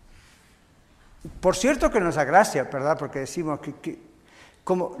 Por cierto que nos da gracia, ¿verdad? Porque decimos que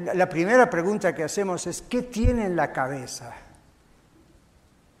como la primera pregunta que hacemos es, ¿qué tiene en la cabeza?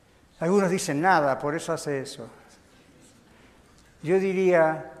 Algunos dicen nada, por eso hace eso. Yo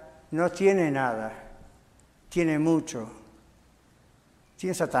diría, no tiene nada, tiene mucho.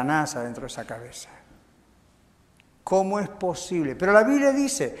 Tiene Satanás adentro de esa cabeza. ¿Cómo es posible? Pero la Biblia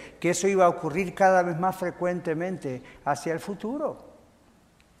dice que eso iba a ocurrir cada vez más frecuentemente hacia el futuro.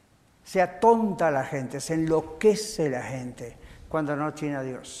 Se atonta la gente, se enloquece la gente cuando no tiene a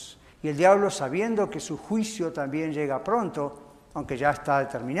Dios. Y el diablo, sabiendo que su juicio también llega pronto, aunque ya está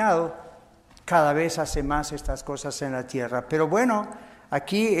determinado, cada vez hace más estas cosas en la tierra. Pero bueno,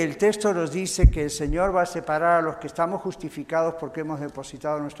 aquí el texto nos dice que el Señor va a separar a los que estamos justificados porque hemos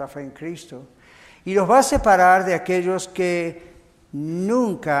depositado nuestra fe en Cristo. Y los va a separar de aquellos que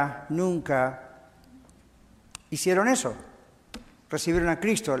nunca hicieron eso. Recibieron a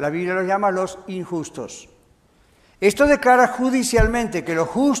Cristo. La Biblia los llama los injustos. Esto declara judicialmente que los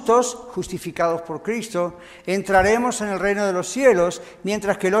justos, justificados por Cristo, entraremos en el reino de los cielos,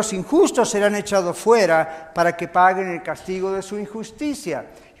 mientras que los injustos serán echados fuera para que paguen el castigo de su injusticia.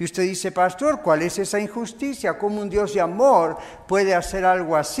 Y usted dice, pastor, ¿cuál es esa injusticia? ¿Cómo un Dios de amor puede hacer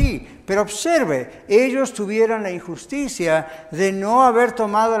algo así? Pero observe, ellos tuvieron la injusticia de no haber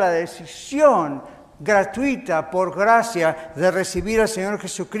tomado la decisión gratuita, por gracia, de recibir al Señor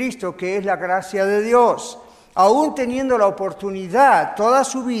Jesucristo, que es la gracia de Dios, aún teniendo la oportunidad toda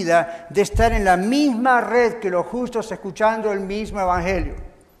su vida de estar en la misma red que los justos, escuchando el mismo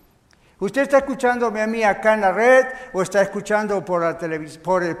evangelio. ¿Usted está escuchándome a mí acá en la red o está escuchando por la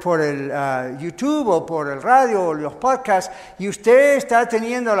por el YouTube o por el radio o los podcasts y usted está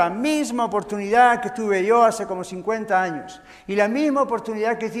teniendo la misma oportunidad que tuve yo hace como 50 años y la misma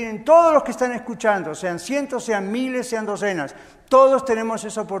oportunidad que tienen todos los que están escuchando, sean cientos, sean miles, sean docenas? Todos tenemos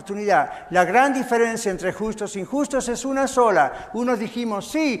esa oportunidad. La gran diferencia entre justos e injustos es una sola. Unos dijimos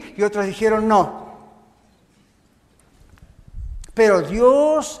sí y otros dijeron no. Pero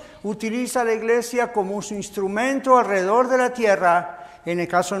Dios utiliza a la iglesia como su instrumento alrededor de la tierra, en el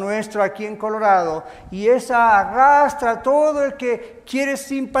caso nuestro aquí en Colorado, y esa arrastra a todo el que quiere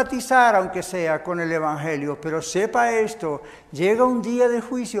simpatizar, aunque sea con el evangelio. Pero sepa esto, llega un día de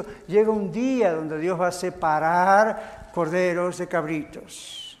juicio, llega un día donde Dios va a separar corderos de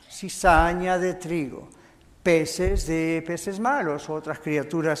cabritos, cizaña de trigo, peces de peces malos, otras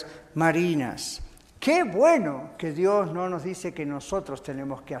criaturas marinas. Qué bueno que Dios no nos dice que nosotros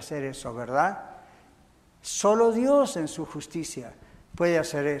tenemos que hacer eso, ¿verdad? Solo Dios en su justicia puede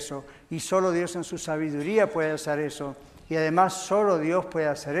hacer eso, y solo Dios en su sabiduría puede hacer eso, y además solo Dios puede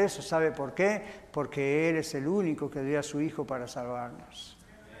hacer eso. ¿Sabe por qué? Porque Él es el único que dio a su Hijo para salvarnos.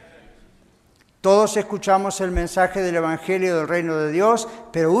 Todos escuchamos el mensaje del Evangelio del Reino de Dios,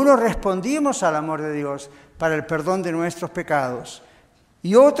 pero unos respondimos al amor de Dios para el perdón de nuestros pecados.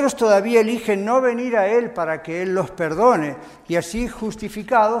 Y otros todavía eligen no venir a Él para que Él los perdone y así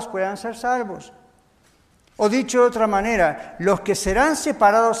justificados puedan ser salvos. O dicho de otra manera, los que serán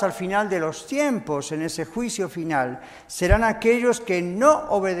separados al final de los tiempos, en ese juicio final, serán aquellos que no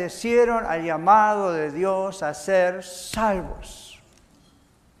obedecieron al llamado de Dios a ser salvos.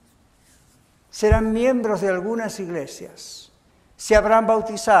 Serán miembros de algunas iglesias, se habrán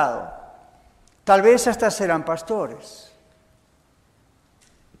bautizado, tal vez hasta serán pastores.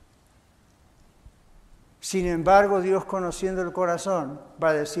 Sin embargo, Dios, conociendo el corazón, va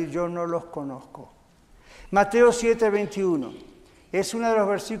a decir: yo no los conozco. Mateo 7:21 es uno de los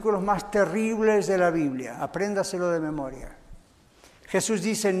versículos más terribles de la Biblia. Apréndaselo de memoria. Jesús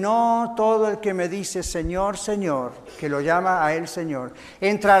dice: no todo el que me dice Señor, Señor, que lo llama a Él Señor,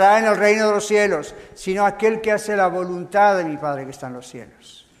 entrará en el reino de los cielos, sino aquel que hace la voluntad de mi Padre que está en los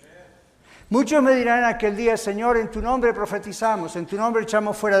cielos. Muchos me dirán en aquel día: Señor, en tu nombre profetizamos, en tu nombre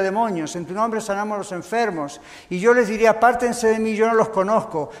echamos fuera demonios, en tu nombre sanamos a los enfermos. Y yo les diré: apártense de mí, yo no los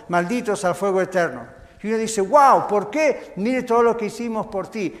conozco, malditos al fuego eterno. Y uno dice: wow, ¿por qué? Mire todo lo que hicimos por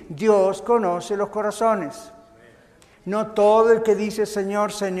ti. Dios conoce los corazones. No todo el que dice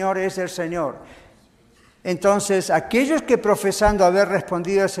Señor, Señor es el Señor. Entonces, aquellos que profesando haber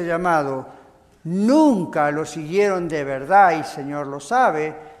respondido a ese llamado, nunca lo siguieron de verdad, y Señor lo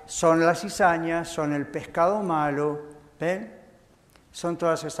sabe, son la cizaña, son el pescado malo, ¿ven? Son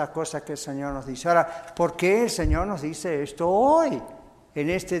todas esas cosas que el Señor nos dice. Ahora, ¿por qué el Señor nos dice esto hoy? En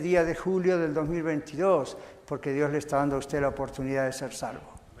este día de julio del 2022, porque Dios le está dando a usted la oportunidad de ser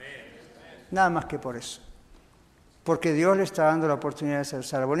salvo. Nada más que por eso. Porque Dios le está dando la oportunidad de ser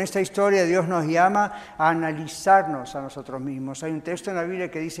salvo. En esta historia Dios nos llama a analizarnos a nosotros mismos. Hay un texto en la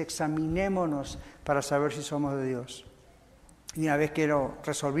Biblia que dice: examinémonos para saber si somos de Dios. Y una vez que lo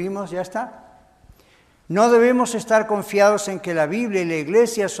resolvimos, ya está. No debemos estar confiados en que la Biblia y la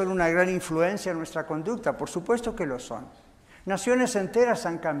Iglesia son una gran influencia en nuestra conducta. Por supuesto que lo son. Naciones enteras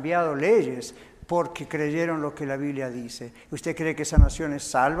han cambiado leyes porque creyeron lo que la Biblia dice. ¿Usted cree que esa nación es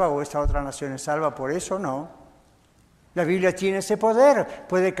salva o esta otra nación es salva? Por eso no. La Biblia tiene ese poder,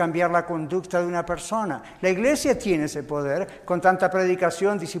 puede cambiar la conducta de una persona. La Iglesia tiene ese poder, con tanta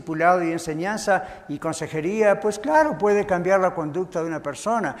predicación, discipulado y enseñanza y consejería, pues claro, puede cambiar la conducta de una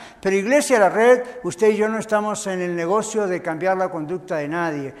persona. Pero Iglesia La Red, usted y yo no estamos en el negocio de cambiar la conducta de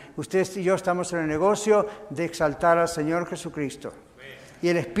nadie. Usted y yo estamos en el negocio de exaltar al Señor Jesucristo. Y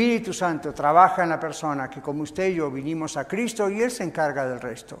el Espíritu Santo trabaja en la persona, que como usted y yo vinimos a Cristo, y Él se encarga del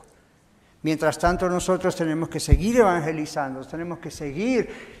resto. Mientras tanto, nosotros tenemos que seguir evangelizando, tenemos que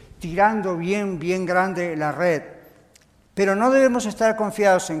seguir tirando bien grande la red. Pero no debemos estar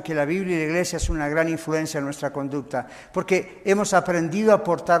confiados en que la Biblia y la Iglesia es una gran influencia en nuestra conducta, porque hemos aprendido a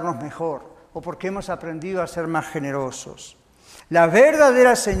portarnos mejor o porque hemos aprendido a ser más generosos. La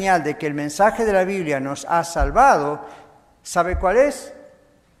verdadera señal de que el mensaje de la Biblia nos ha salvado, ¿sabe cuál es?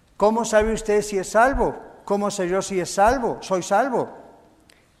 ¿Cómo sabe usted si es salvo? ¿Cómo sé yo si es salvo? ¿Soy salvo?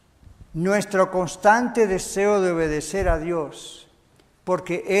 Nuestro constante deseo de obedecer a Dios,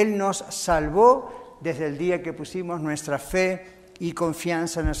 porque Él nos salvó desde el día que pusimos nuestra fe y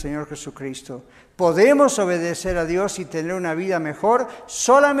confianza en el Señor Jesucristo. Podemos obedecer a Dios y tener una vida mejor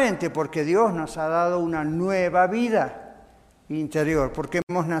solamente porque Dios nos ha dado una nueva vida interior, porque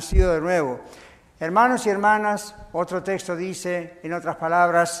hemos nacido de nuevo. Hermanos y hermanas, otro texto dice, en otras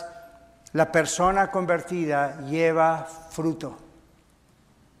palabras, la persona convertida lleva fruto.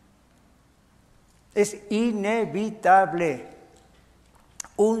 Es inevitable.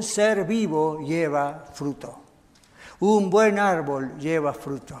 Un ser vivo lleva fruto. Un buen árbol lleva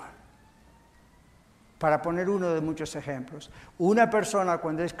fruto. Para poner uno de muchos ejemplos, una persona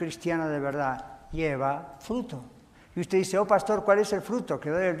cuando es cristiana de verdad lleva fruto. Y usted dice: oh pastor, ¿cuál es el fruto? ¿Que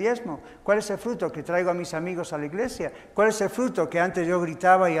doy el diezmo? ¿Cuál es el fruto? ¿Que traigo a mis amigos a la iglesia? ¿Cuál es el fruto? ¿Que antes yo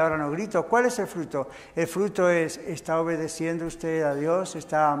gritaba y ahora no grito? ¿Cuál es el fruto? El fruto es: ¿está obedeciendo usted a Dios?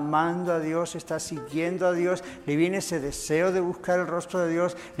 ¿Está amando a Dios? ¿Está siguiendo a Dios? ¿Le viene ese deseo de buscar el rostro de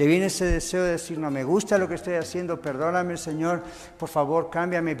Dios? ¿Le viene ese deseo de decir: no me gusta lo que estoy haciendo, perdóname Señor, por favor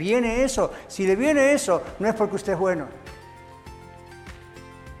cámbiame? ¿Viene eso? Si le viene eso, no es porque usted es bueno.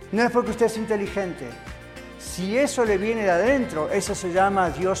 No es porque usted es inteligente. Si eso le viene de adentro, eso se llama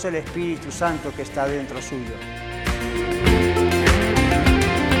Dios el Espíritu Santo que está dentro suyo.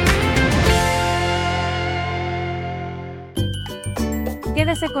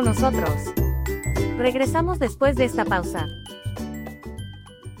 Quédese con nosotros. Regresamos después de esta pausa.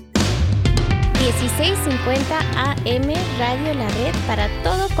 1650 AM Radio La Red para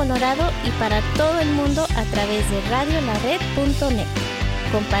todo Colorado y para todo el mundo a través de radiolared.net.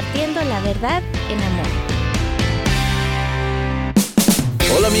 Compartiendo la verdad en amor.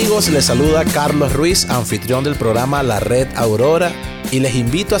 Hola amigos, les saluda Carlos Ruiz, anfitrión del programa La Red Aurora. y les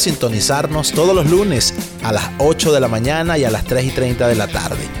invito a sintonizarnos todos los lunes a las 8 de la mañana y a las 3:30 de la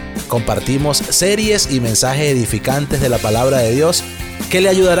tarde. Compartimos series y mensajes edificantes de la palabra de Dios que le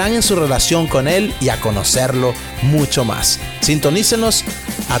ayudarán en su relación con Él y a conocerlo mucho más. Sintonícenos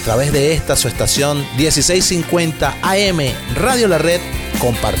a través de esta su estación 1650 AM Radio La Red,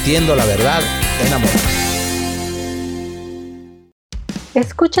 compartiendo la verdad en amor.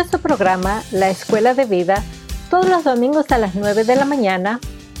 Escucha su programa La Escuela de Vida todos los domingos a las 9 de la mañana,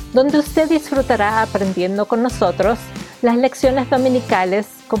 donde usted disfrutará aprendiendo con nosotros las lecciones dominicales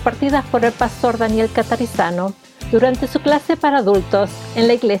compartidas por el pastor Daniel Catarizano durante su clase para adultos en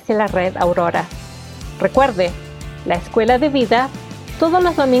la Iglesia La Red Aurora. Recuerde, La Escuela de Vida todos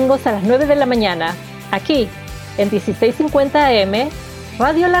los domingos a las 9 de la mañana, aquí en 1650 AM,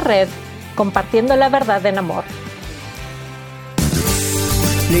 Radio La Red, compartiendo la verdad en amor.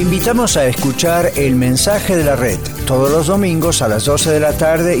 Le invitamos a escuchar El Mensaje de la Red todos los domingos a las 12 de la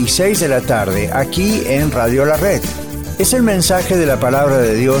tarde y 6 de la tarde, aquí en Radio La Red. Es el mensaje de la palabra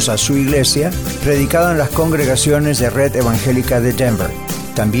de Dios a su iglesia, predicado en las congregaciones de Red Evangélica de Denver.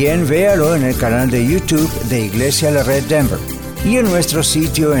 También véalo en el canal de YouTube de Iglesia La Red Denver y en nuestro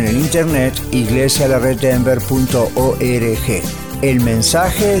sitio en el internet iglesialareddenver.org. El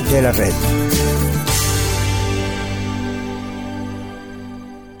Mensaje de la Red.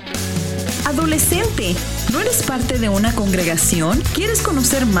 Adolescente, ¿no eres parte de una congregación? ¿Quieres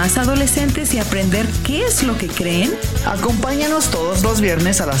conocer más adolescentes y aprender qué es lo que creen? Acompáñanos todos los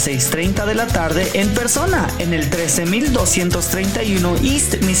viernes a las 6:30 de la tarde en persona en el 13231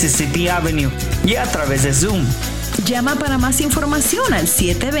 East Mississippi Avenue y a través de Zoom. Llama para más información al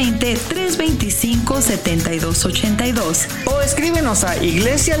 720-325-7282 o escríbenos a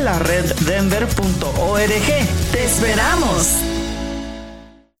iglesialareddenver.org. ¡Te esperamos!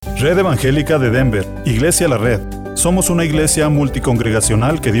 Red Evangélica de Denver, Iglesia La Red. Somos una iglesia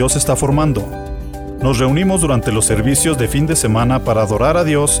multicongregacional que Dios está formando. Nos reunimos durante los servicios de fin de semana para adorar a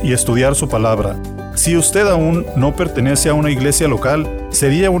Dios y estudiar su palabra. Si usted aún no pertenece a una iglesia local,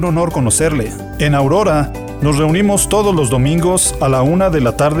 sería un honor conocerle. En Aurora, nos reunimos todos los domingos a la 1 de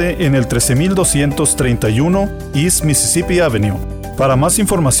la tarde en el 13231 East Mississippi Avenue. Para más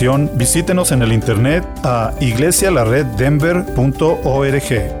información, visítenos en el internet a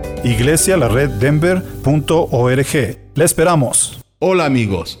iglesialareddenver.org. iglesialareddenver.org. ¡Le esperamos! Hola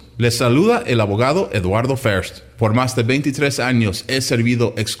amigos, les saluda el abogado Eduardo First. Por más de 23 años he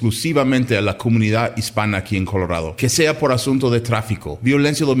servido exclusivamente a la comunidad hispana aquí en Colorado. Que sea por asunto de tráfico,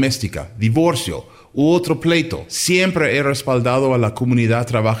 violencia doméstica, divorcio u otro pleito, siempre he respaldado a la comunidad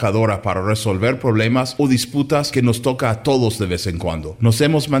trabajadora para resolver problemas o disputas que nos toca a todos de vez en cuando. Nos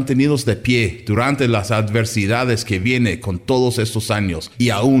hemos mantenido de pie durante las adversidades que viene con todos estos años y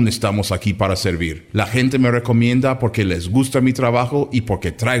aún estamos aquí para servir. La gente me recomienda porque les gusta mi trabajo y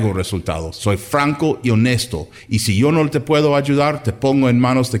porque traigo resultados. Soy franco y honesto, y si yo no te puedo ayudar, te pongo en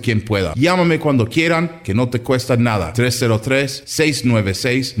manos de quien pueda. Llámame cuando quieran, que no te cuesta nada.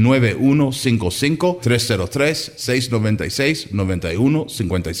 303-696-9155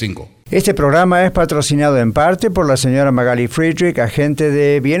 303-696-9155. Este programa es patrocinado en parte por la señora Magali Friedrich, agente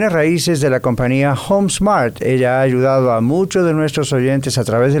de bienes raíces de la compañía HomeSmart. Ella ha ayudado a muchos de nuestros oyentes a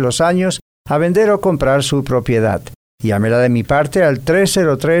través de los años a vender o comprar su propiedad. Llámela de mi parte al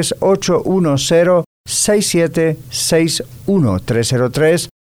 303-810-6761.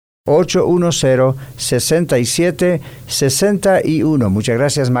 303-810-6761. Muchas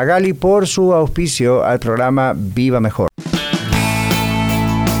gracias, Magali, por su auspicio al programa Viva Mejor.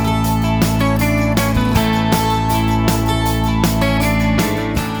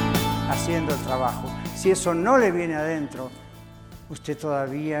 Haciendo el trabajo. Si eso no le viene adentro, usted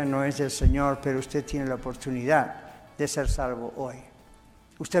todavía no es del Señor, pero usted tiene la oportunidad de ser salvo hoy.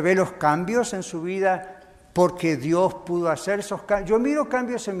 Usted ve los cambios en su vida porque Dios pudo hacer esos cambios. Yo miro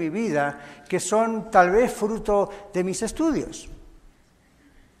cambios en mi vida que son tal vez fruto de mis estudios.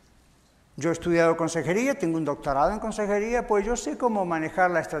 Yo he estudiado consejería, tengo un doctorado en consejería, pues yo sé cómo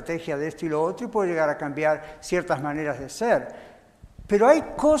manejar la estrategia de esto y lo otro y puedo llegar a cambiar ciertas maneras de ser. Pero hay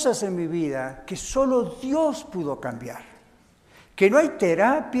cosas en mi vida que solo Dios pudo cambiar. Que no hay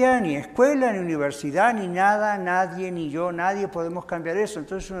terapia, ni escuela, ni universidad, ni nada, nadie, ni yo, nadie podemos cambiar eso.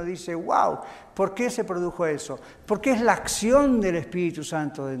 Entonces uno dice, wow, ¿por qué se produjo eso? Porque es la acción del Espíritu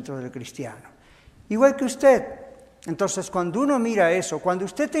Santo dentro del cristiano. Igual que usted. Entonces cuando uno mira eso, cuando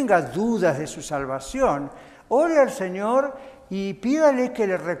usted tenga dudas de su salvación, ore al Señor y pídale que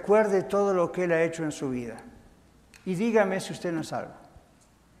le recuerde todo lo que Él ha hecho en su vida. Y dígame si usted no es salvo.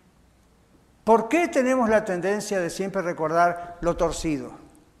 ¿Por qué tenemos la tendencia de siempre recordar lo torcido?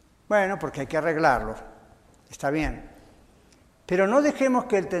 Bueno, porque hay que arreglarlo. Está bien. Pero no dejemos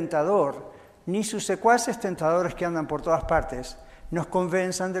que el tentador, ni sus secuaces tentadores que andan por todas partes, nos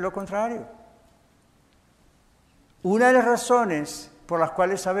convenzan de lo contrario. Una de las razones por las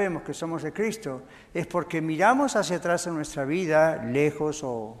cuales sabemos que somos de Cristo es porque miramos hacia atrás en nuestra vida, lejos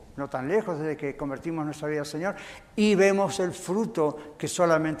o no tan lejos desde que convertimos nuestra vida al Señor, y vemos el fruto que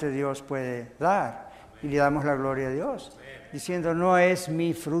solamente Dios puede dar. Y le damos la gloria a Dios, diciendo, no es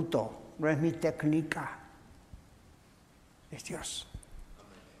mi fruto, no es mi técnica, es Dios.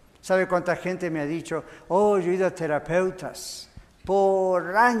 ¿Sabe cuánta gente me ha dicho, yo he ido a terapeutas?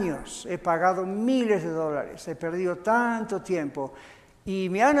 Por años he pagado miles de dólares, he perdido tanto tiempo y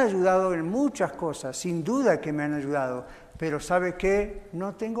me han ayudado en muchas cosas, sin duda que me han ayudado, pero ¿sabe qué?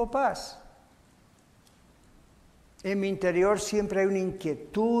 No tengo paz. En mi interior siempre hay una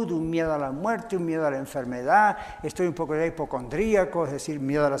inquietud, un miedo a la muerte, un miedo a la enfermedad, estoy un poco hipocondríaco, es decir,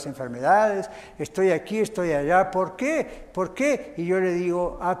 miedo a las enfermedades, estoy aquí, estoy allá, ¿por qué? ¿Por qué? Y yo le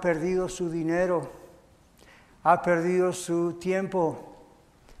digo, ha perdido su dinero, ha perdido su tiempo.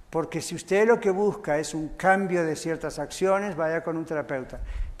 Porque si usted lo que busca es un cambio de ciertas acciones, vaya con un terapeuta.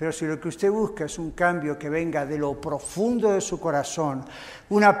 Pero si lo que usted busca es un cambio que venga de lo profundo de su corazón,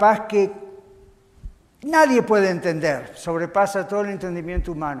 una paz que nadie puede entender, sobrepasa todo el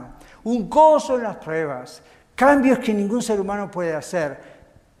entendimiento humano, un gozo en las pruebas, cambios que ningún ser humano puede hacer,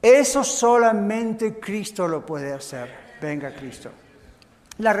 eso solamente Cristo lo puede hacer. Venga Cristo.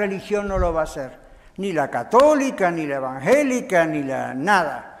 La religión no lo va a hacer, ni la católica, ni la evangélica, ni la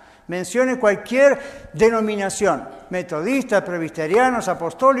nada. Mencione cualquier denominación, metodistas, presbiterianos,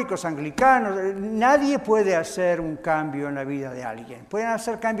 apostólicos, anglicanos, nadie puede hacer un cambio en la vida de alguien. Pueden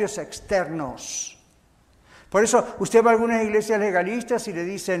hacer cambios externos. Por eso usted va a algunas iglesias legalistas y le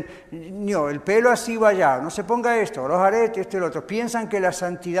dicen, no, el pelo así va allá, no se ponga esto, los aretes, esto y lo otro. Piensan que la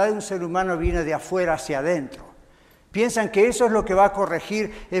santidad de un ser humano viene de afuera hacia adentro. Piensan que eso es lo que va a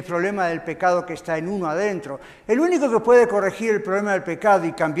corregir el problema del pecado que está en uno adentro. El único que puede corregir el problema del pecado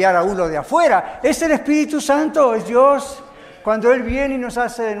y cambiar a uno de afuera es el Espíritu Santo, es Dios. Cuando Él viene y nos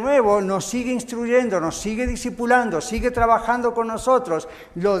hace de nuevo, nos sigue instruyendo, nos sigue discipulando, sigue trabajando con nosotros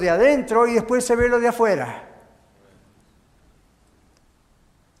lo de adentro y después se ve lo de afuera.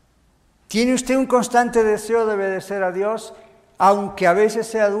 ¿Tiene usted un constante deseo de obedecer a Dios? Aunque a veces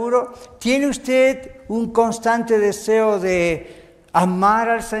sea duro, ¿tiene usted un constante deseo de amar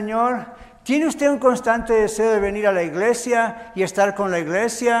al Señor? ¿Tiene usted un constante deseo de venir a la iglesia y estar con la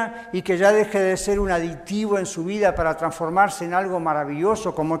iglesia y que ya deje de ser un aditivo en su vida para transformarse en algo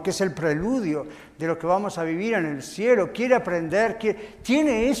maravilloso como que es el preludio de lo que vamos a vivir en el cielo? ¿Quiere aprender?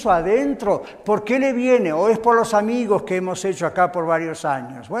 ¿Tiene eso adentro? ¿Por qué le viene? ¿O es por los amigos que hemos hecho acá por varios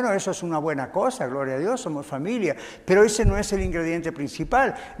años? Bueno, eso es una buena cosa, gloria a Dios, somos familia, pero ese no es el ingrediente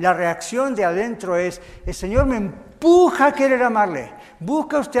principal. La reacción de adentro es, el Señor me empuja a querer amarle.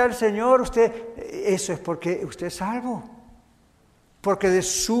 Busca usted al Señor, eso es porque usted es salvo. Porque de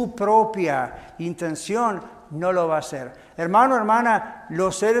su propia intención no lo va a hacer. Hermano, hermana,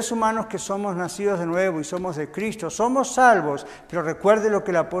 los seres humanos que somos nacidos de nuevo y somos de Cristo, somos salvos, pero recuerde lo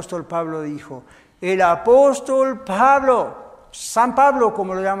que el apóstol Pablo dijo. El apóstol Pablo, San Pablo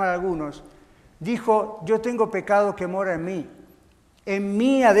como lo llaman algunos, dijo, yo tengo pecado que mora en mí. En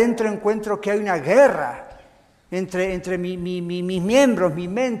mí adentro encuentro que hay una guerra entre mis miembros, mi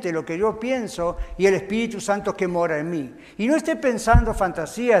mente, lo que yo pienso y el Espíritu Santo que mora en mí. Y no esté pensando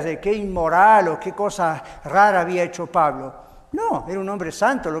fantasías de qué inmoral o qué cosa rara había hecho Pablo. No, era un hombre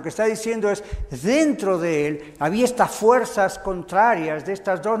santo. Lo que está diciendo es, dentro de él había estas fuerzas contrarias de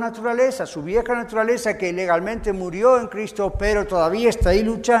estas dos naturalezas. Su vieja naturaleza que legalmente murió en Cristo, pero todavía está ahí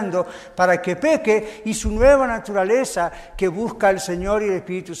luchando para que peque, y su nueva naturaleza que busca al Señor y el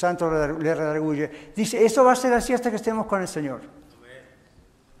Espíritu Santo le redarguye. Dice, eso va a ser así hasta que estemos con el Señor.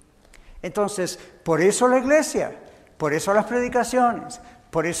 Entonces, por eso la iglesia, por eso las predicaciones,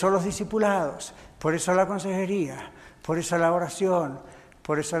 por eso los discipulados, por eso la consejería, por eso la oración,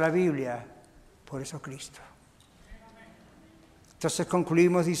 por eso la Biblia, por eso Cristo. Entonces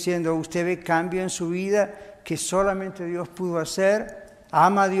concluimos diciendo, usted ve cambio en su vida que solamente Dios pudo hacer,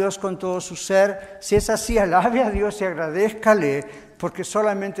 ama a Dios con todo su ser. Si es así, alabe a Dios y agradézcale, porque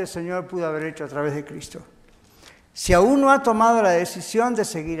solamente el Señor pudo haber hecho a través de Cristo. Si aún no ha tomado la decisión de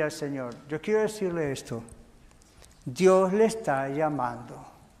seguir al Señor, yo quiero decirle esto, Dios le está llamando.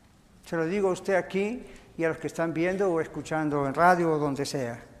 Se lo digo a usted aquí y a los que están viendo o escuchando en radio o donde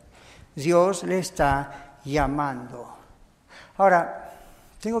sea. Dios le está llamando. Ahora,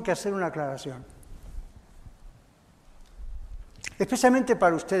 tengo que hacer una aclaración. Especialmente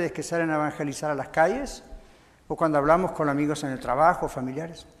para ustedes que salen a evangelizar a las calles o cuando hablamos con amigos en el trabajo,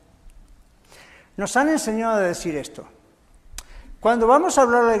 familiares. Nos han enseñado a decir esto. Cuando vamos a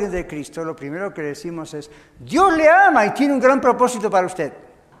hablar de Cristo, lo primero que decimos es, Dios le ama y tiene un gran propósito para usted.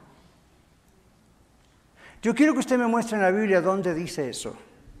 Yo quiero que usted me muestre en la Biblia dónde dice eso.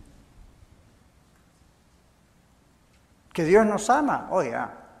 Que Dios nos ama. Oye,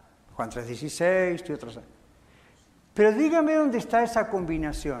 Juan 3:16 y otros. Pero dígame dónde está esa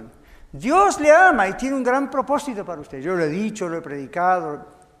combinación. Dios le ama y tiene un gran propósito para usted. Yo lo he dicho, lo he predicado.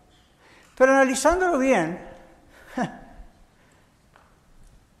 Pero analizándolo bien,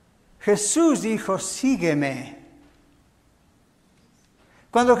 Jesús dijo, sígueme.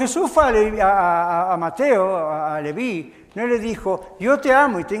 Cuando Jesús fue a Mateo, a Leví, no le dijo, yo te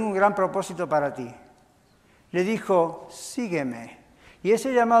amo y tengo un gran propósito para ti. Le dijo, sígueme. Y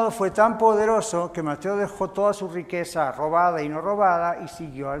ese llamado fue tan poderoso que Mateo dejó toda su riqueza robada y no robada y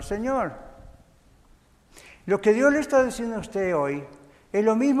siguió al Señor. Lo que Dios le está diciendo a usted hoy es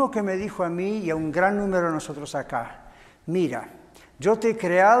lo mismo que me dijo a mí y a un gran número de nosotros acá. Mira, yo te he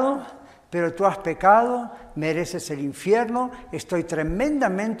creado, pero tú has pecado, mereces el infierno, estoy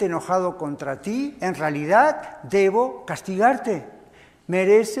tremendamente enojado contra ti, en realidad debo castigarte.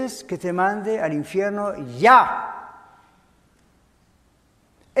 Mereces que te mande al infierno ya.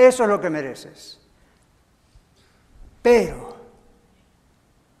 Eso es lo que mereces. Pero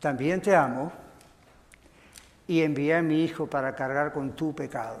también te amo y envié a mi Hijo para cargar con tu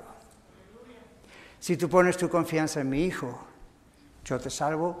pecado. Si tú pones tu confianza en mi Hijo, yo te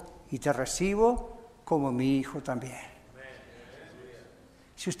salvo y te recibo como mi Hijo también.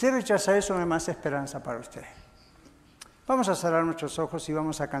 Si usted rechaza eso, no hay más esperanza para usted. Vamos a cerrar nuestros ojos y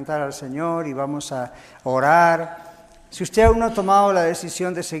vamos a cantar al Señor y vamos a orar. Si usted aún no ha tomado la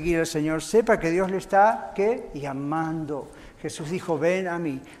decisión de seguir al Señor, sepa que Dios le está, ¿qué? Llamando. Jesús dijo, ven a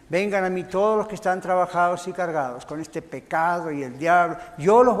mí, vengan a mí todos los que están trabajados y cargados con este pecado y el diablo.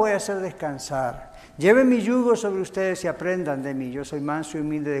 Yo los voy a hacer descansar. Lleven mi yugo sobre ustedes y aprendan de mí. Yo soy manso y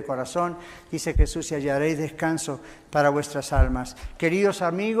humilde de corazón, dice Jesús, y hallaréis descanso para vuestras almas. Queridos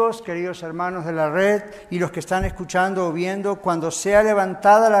amigos, queridos hermanos de la red y los que están escuchando o viendo, cuando sea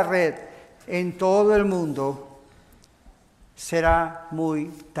levantada la red en todo el mundo, será muy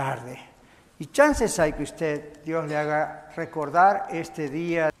tarde. Y chances hay que usted, Dios le haga recordar este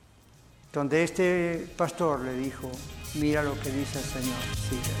día donde este pastor le dijo, mira lo que dice el Señor,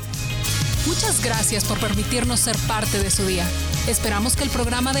 sigue. Muchas gracias por permitirnos ser parte de su día. Esperamos que el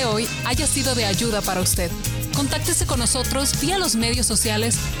programa de hoy haya sido de ayuda para usted. Contáctese con nosotros vía los medios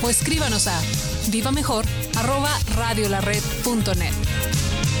sociales o escríbanos a vivamejor@radiolared.net.